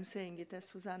director, I'm saying it as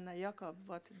Susanna Jakob,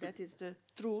 but that is the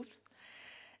truth.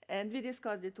 And we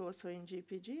discussed it also in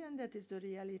GPG, and that is the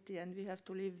reality, and we have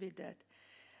to live with that.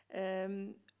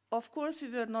 Of course, we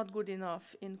were not good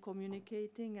enough in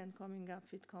communicating and coming up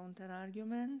with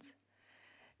counter-arguments.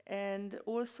 And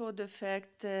also the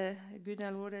fact,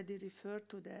 Gunnar already referred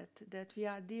to that we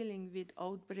are dealing with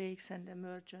outbreaks and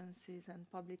emergencies and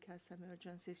public health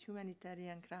emergencies,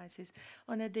 humanitarian crises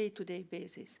on a day-to-day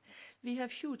basis. We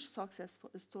have huge success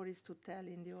stories to tell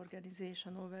in the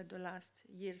organization over the last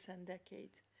years and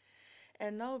decades.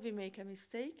 And now we make a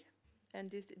mistake,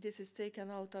 and this is taken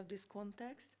out of this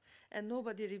context, and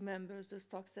nobody remembers the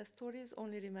success stories,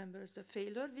 only remembers the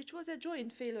failure, which was a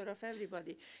joint failure of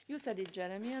everybody. You said it,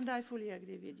 Jeremy, and I fully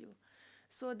agree with you.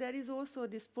 So there is also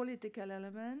this political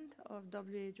element of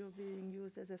WHO being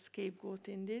used as a scapegoat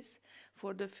in this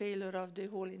for the failure of the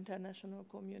whole international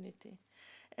community.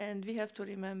 And we have to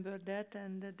remember that,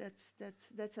 and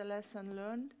that's a lesson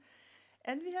learned.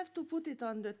 And we have to put it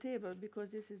on the table because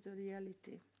this is the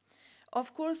reality.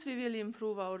 Of course, we will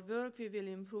improve our work, we will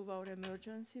improve our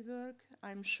emergency work.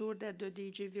 I'm sure that the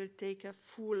DG will take a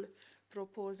full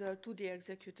proposal to the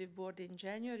Executive Board in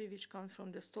January, which comes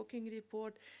from the Stocking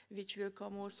report, which will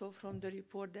come also from the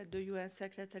report that the UN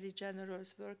Secretary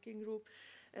General's working group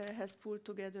has pulled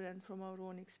together, and from our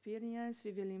own experience.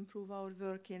 We will improve our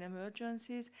work in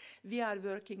emergencies. We are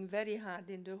working very hard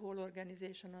in the whole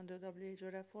organization on the WHO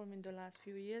reform in the last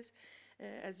few years,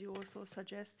 as you also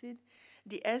suggested.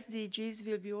 The SDGs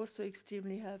will be also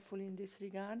extremely helpful in this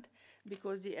regard,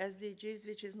 because the SDGs,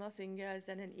 which is nothing else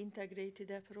than an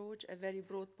integrated approach, a very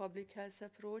broad public health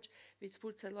approach, which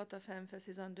puts a lot of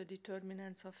emphasis on the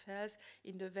determinants of health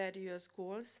in the various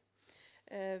goals.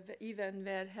 Even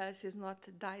where health is not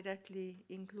directly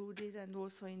included, and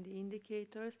also in the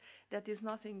indicators, that is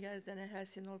nothing else than a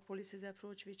health in all policies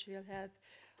approach, which will help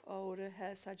our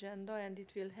health agenda, and it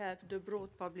will help the broad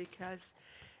public health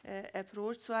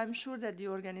approach. So I'm sure that the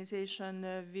organization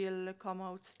will come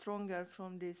out stronger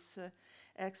from this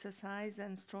exercise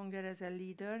and stronger as a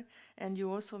leader. And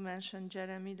you also mentioned,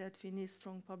 Jeremy, that we need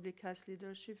strong public health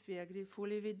leadership. We agree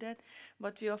fully with that.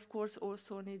 But we, of course,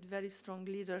 also need very strong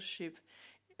leadership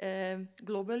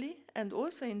globally and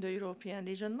also in the European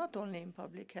region, not only in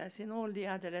public health, in all the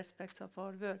other aspects of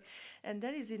our work. And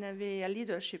there is, in a way, a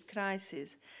leadership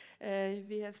crisis.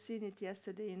 We have seen it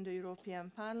yesterday in the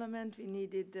European Parliament. We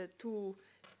needed two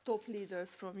top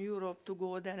leaders from Europe to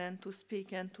go there and to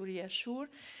speak and to reassure.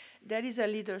 There is a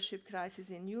leadership crisis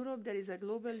in Europe. There is a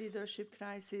global leadership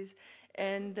crisis.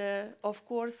 And of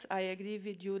course, I agree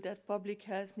with you that public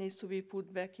health needs to be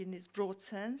put back in its broad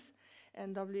sense.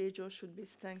 And WHO should be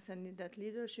strengthened in that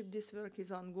leadership. This work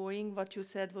is ongoing. What you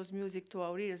said was music to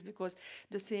our ears, because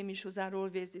the same issues are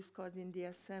always discussed in the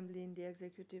Assembly, in the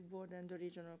Executive Board, and the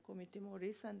Regional Committee more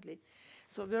recently.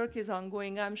 So work is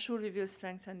ongoing. I'm sure we will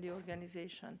strengthen the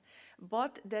organization.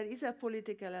 But there is a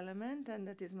political element, and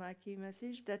that is my key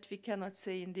message, that we cannot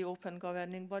say in the open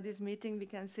governing bodies meeting. We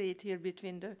can say it here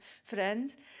between the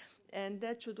friends. And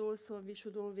that should also, we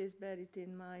should always bear it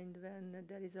in mind when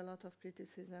there is a lot of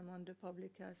criticism on the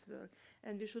public health work.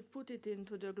 And we should put it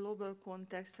into the global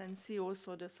context and see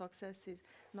also the successes,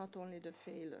 not only the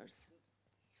failures.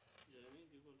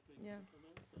 Yeah.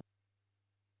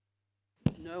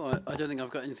 No, I don't think I've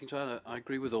got anything to add. I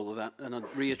agree with all of that. And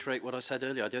I'd reiterate what I said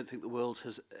earlier. I don't think the world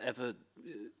has ever,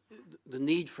 the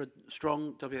need for a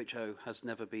strong WHO has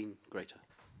never been greater.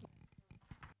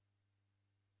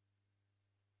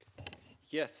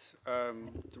 Yes,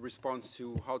 the response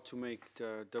to how to make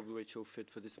the WHO fit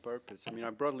for this purpose. I mean, I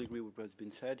broadly agree with what's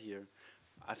been said here.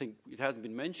 I think it hasn't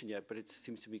been mentioned yet, but it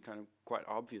seems to be kind of quite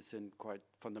obvious and quite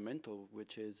fundamental,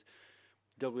 which is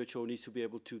WHO needs to be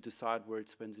able to decide where it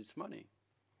spends its money.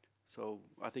 So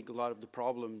I think a lot of the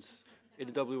problems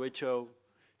in the WHO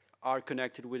are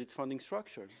connected with its funding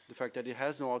structure. The fact that it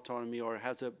has no autonomy or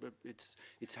has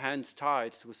its hands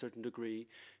tied to a certain degree,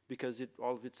 because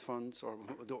all of its funds, or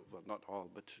well, not all,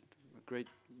 but a great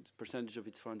percentage of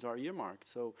its funds are earmarked.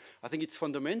 So I think it's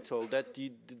fundamental that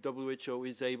the WHO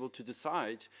is able to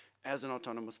decide, as an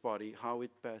autonomous body, how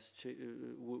it best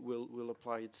will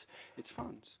apply its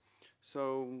funds.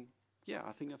 So yeah,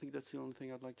 I think that's the only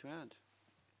thing I'd like to add.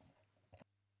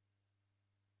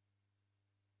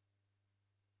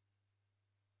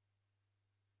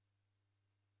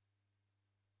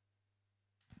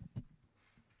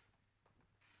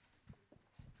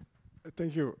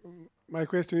 Thank you. My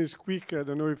question is quick. I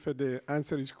don't know if the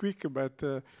answer is quick, but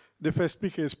the first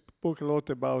speaker spoke a lot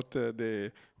about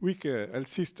the weak health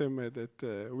system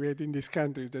that we had in this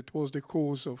country that was the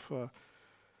cause of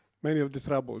many of the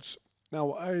troubles.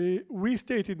 Now, we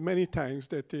stated many times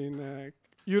that in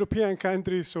European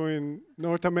countries or in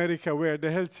North America, where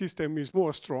the health system is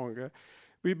more strong, it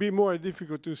will be more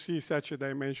difficult to see such a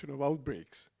dimension of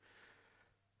outbreaks.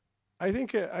 I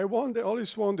think I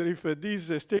always wonder if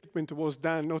this statement was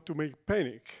done not to make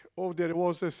panic, or there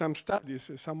was some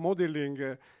studies, some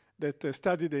modeling that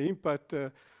studied the impact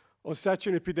of such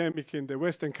an epidemic in the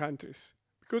Western countries.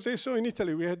 Because I saw in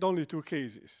Italy we had only 2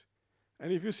 cases.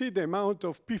 And if you see the amount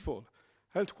of people,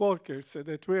 health workers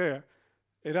that were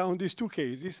around these 2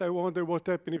 cases, I wonder what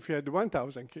happened if you had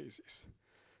 1,000 cases.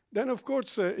 Then, of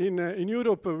course, in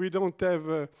Europe, we don't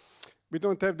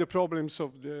have the problems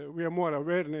of we have more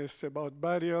awareness about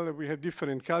burial, we have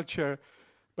different culture,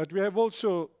 But we have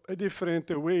also a different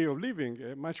way of living,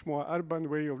 a much more urban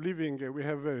way of living. We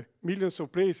have millions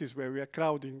of places where we are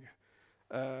crowding.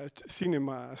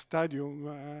 Cinema,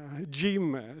 stadium,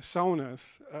 gym,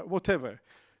 saunas, whatever.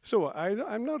 So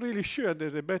I'm not really sure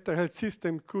that a better health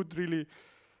system could really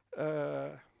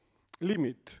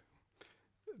limit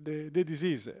the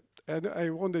disease. And I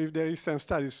wonder if there is some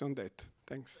studies on that.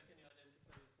 Thanks.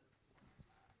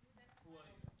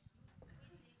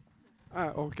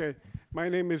 Okay. My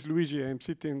name is Luigi. I'm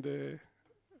sitting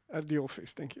at the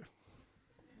office. Thank you.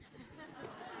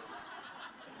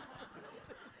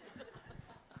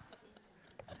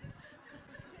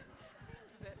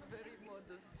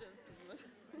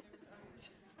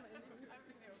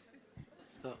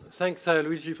 Thanks,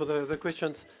 Luigi, for the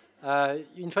questions.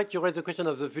 In fact, you raised the question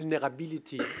of the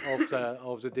vulnerability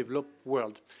of the developed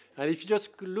world. And if you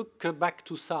just look back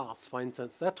to SARS, for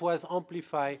instance, that was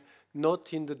amplified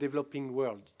not in the developing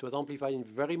world. It was amplified in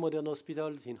very modern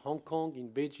hospitals, in Hong Kong, in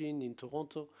Beijing, in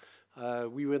Toronto,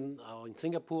 in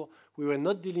Singapore. We were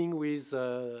not dealing with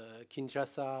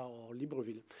Kinshasa or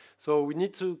Libreville. So we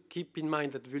need to keep in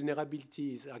mind that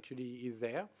vulnerability is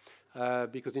there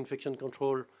because infection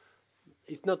control.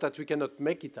 It's not that we cannot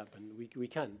make it happen. We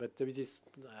can, but there is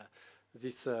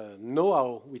this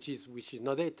know-how which is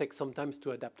not there. It takes some time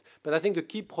to adapt. But I think the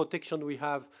key protection we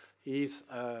have is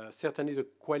certainly the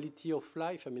quality of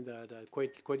life. I mean, the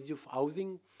quality of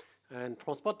housing and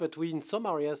transport. But in some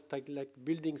areas, like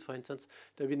buildings, for instance,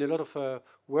 there have been a lot of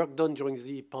work done during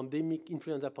the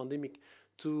influenza pandemic,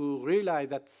 to realize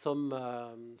that some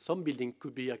buildings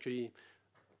could be actually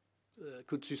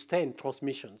could sustain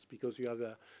transmissions because you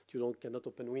cannot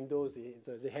open windows.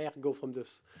 The air go from the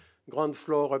ground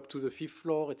floor up to the 5th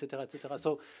floor, etc., etc.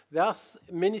 So there are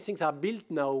many things are built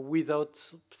now without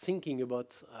thinking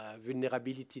about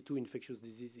vulnerability to infectious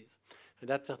diseases, and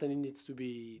that certainly needs to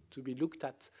be looked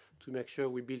at to make sure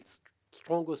we build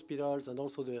strong hospitals and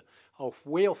also our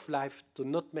way of life to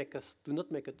not make us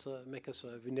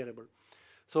vulnerable.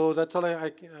 So that's all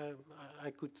I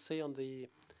could say on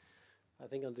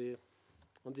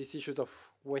these issues of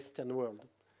Western world.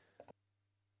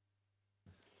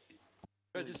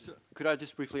 Could I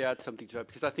just briefly add something to that?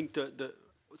 Because I think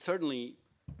certainly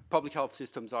public health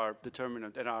systems are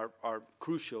determinant and are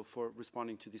crucial for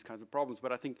responding to these kinds of problems.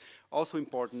 But I think also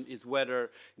important is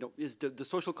whether, is the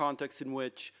social context in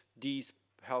which these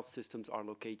health systems are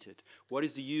located. What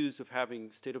is the use of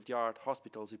having state-of-the-art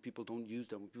hospitals if people don't use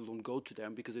them, people don't go to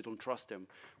them because they don't trust them?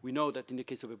 We know that in the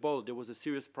case of Ebola, there was a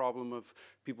serious problem of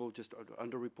people just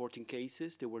underreporting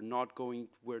cases. They were not going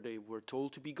where they were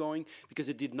told to be going because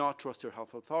they did not trust their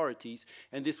health authorities.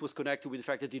 And this was connected with the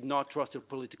fact that they did not trust their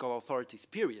political authorities,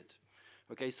 period.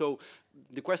 Okay, so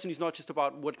the question is not just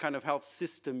about what kind of health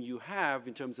system you have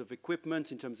in terms of equipment,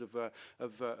 in terms of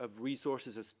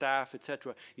resources, of staff,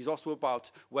 etc. It's also about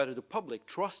whether the public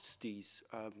trusts these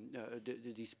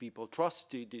people, trusts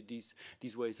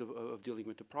these ways of dealing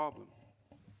with the problem.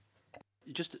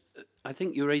 I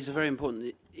think you raise a very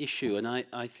important issue, and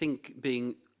I think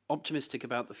being optimistic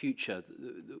about the future,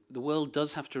 the world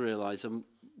does have to realize, and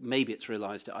maybe it's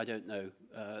realized it, I don't know,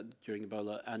 during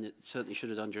Ebola, and it certainly should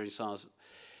have done during SARS,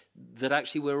 that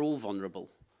actually we're all vulnerable,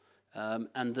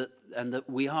 and that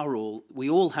we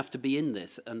all have to be in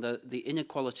this, and the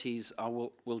inequalities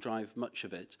will drive much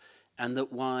of it, and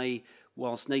that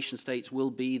whilst nation states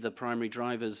will be the primary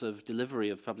drivers of delivery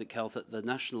of public health at the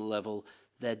national level,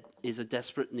 there is a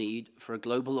desperate need for a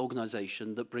global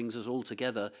organization that brings us all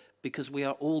together, because we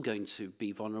are all going to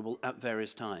be vulnerable at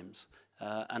various times.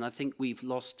 And I think we've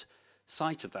lost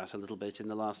sight of that a little bit in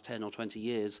the last 10 or 20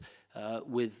 years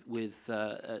with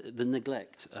the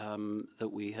neglect that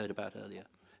we heard about earlier.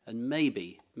 And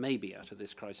maybe out of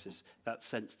this crisis, that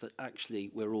sense that actually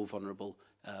we're all vulnerable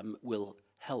will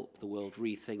help the world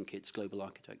rethink its global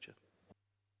architecture.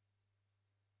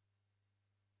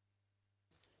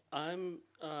 I'm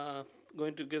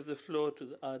going to give the floor to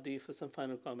the RD for some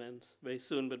final comments very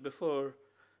soon, but before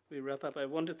we wrap up, I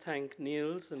want to thank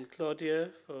Niels and Claudia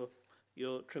for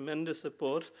your tremendous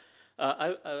support.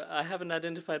 I haven't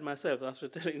identified myself after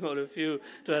telling all of you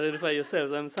to identify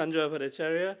yourselves. I'm Sanjay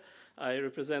Bhattacharya. I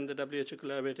represent the WHO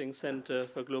Collaborating Center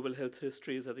for Global Health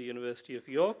Histories at the University of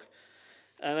York.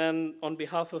 And then on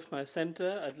behalf of my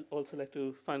center, I'd also like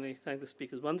to finally thank the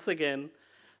speakers once again,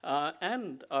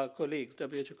 and our colleagues,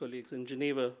 WHO colleagues in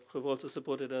Geneva, who have also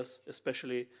supported us,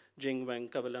 especially Jing Wang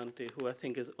Cavalante, who I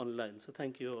think is online. So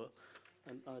thank you all.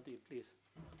 And RD, please.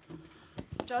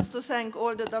 Just to thank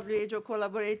all the WHO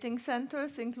collaborating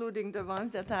centers, including the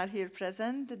ones that are here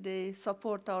present. They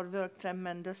support our work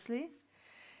tremendously.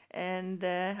 And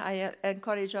I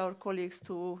encourage our colleagues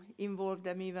to involve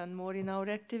them even more in our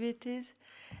activities.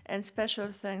 And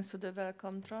special thanks to the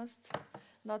Wellcome Trust,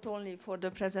 not only for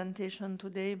the presentation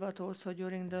today, but also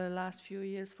during the last few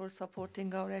years for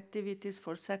supporting our activities,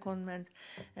 for secondment,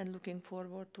 and looking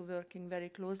forward to working very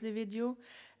closely with you.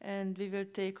 And we will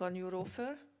take on your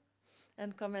offer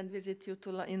and come and visit you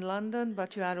in London,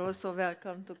 but you are also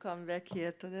welcome to come back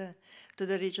here to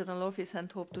the regional office,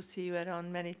 and hope to see you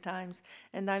around many times.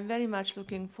 And I'm very much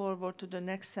looking forward to the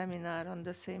next seminar on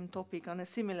the same topic, on a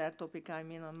similar topic, I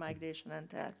mean on migration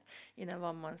and health, in a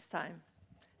 1 month's time.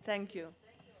 Thank you.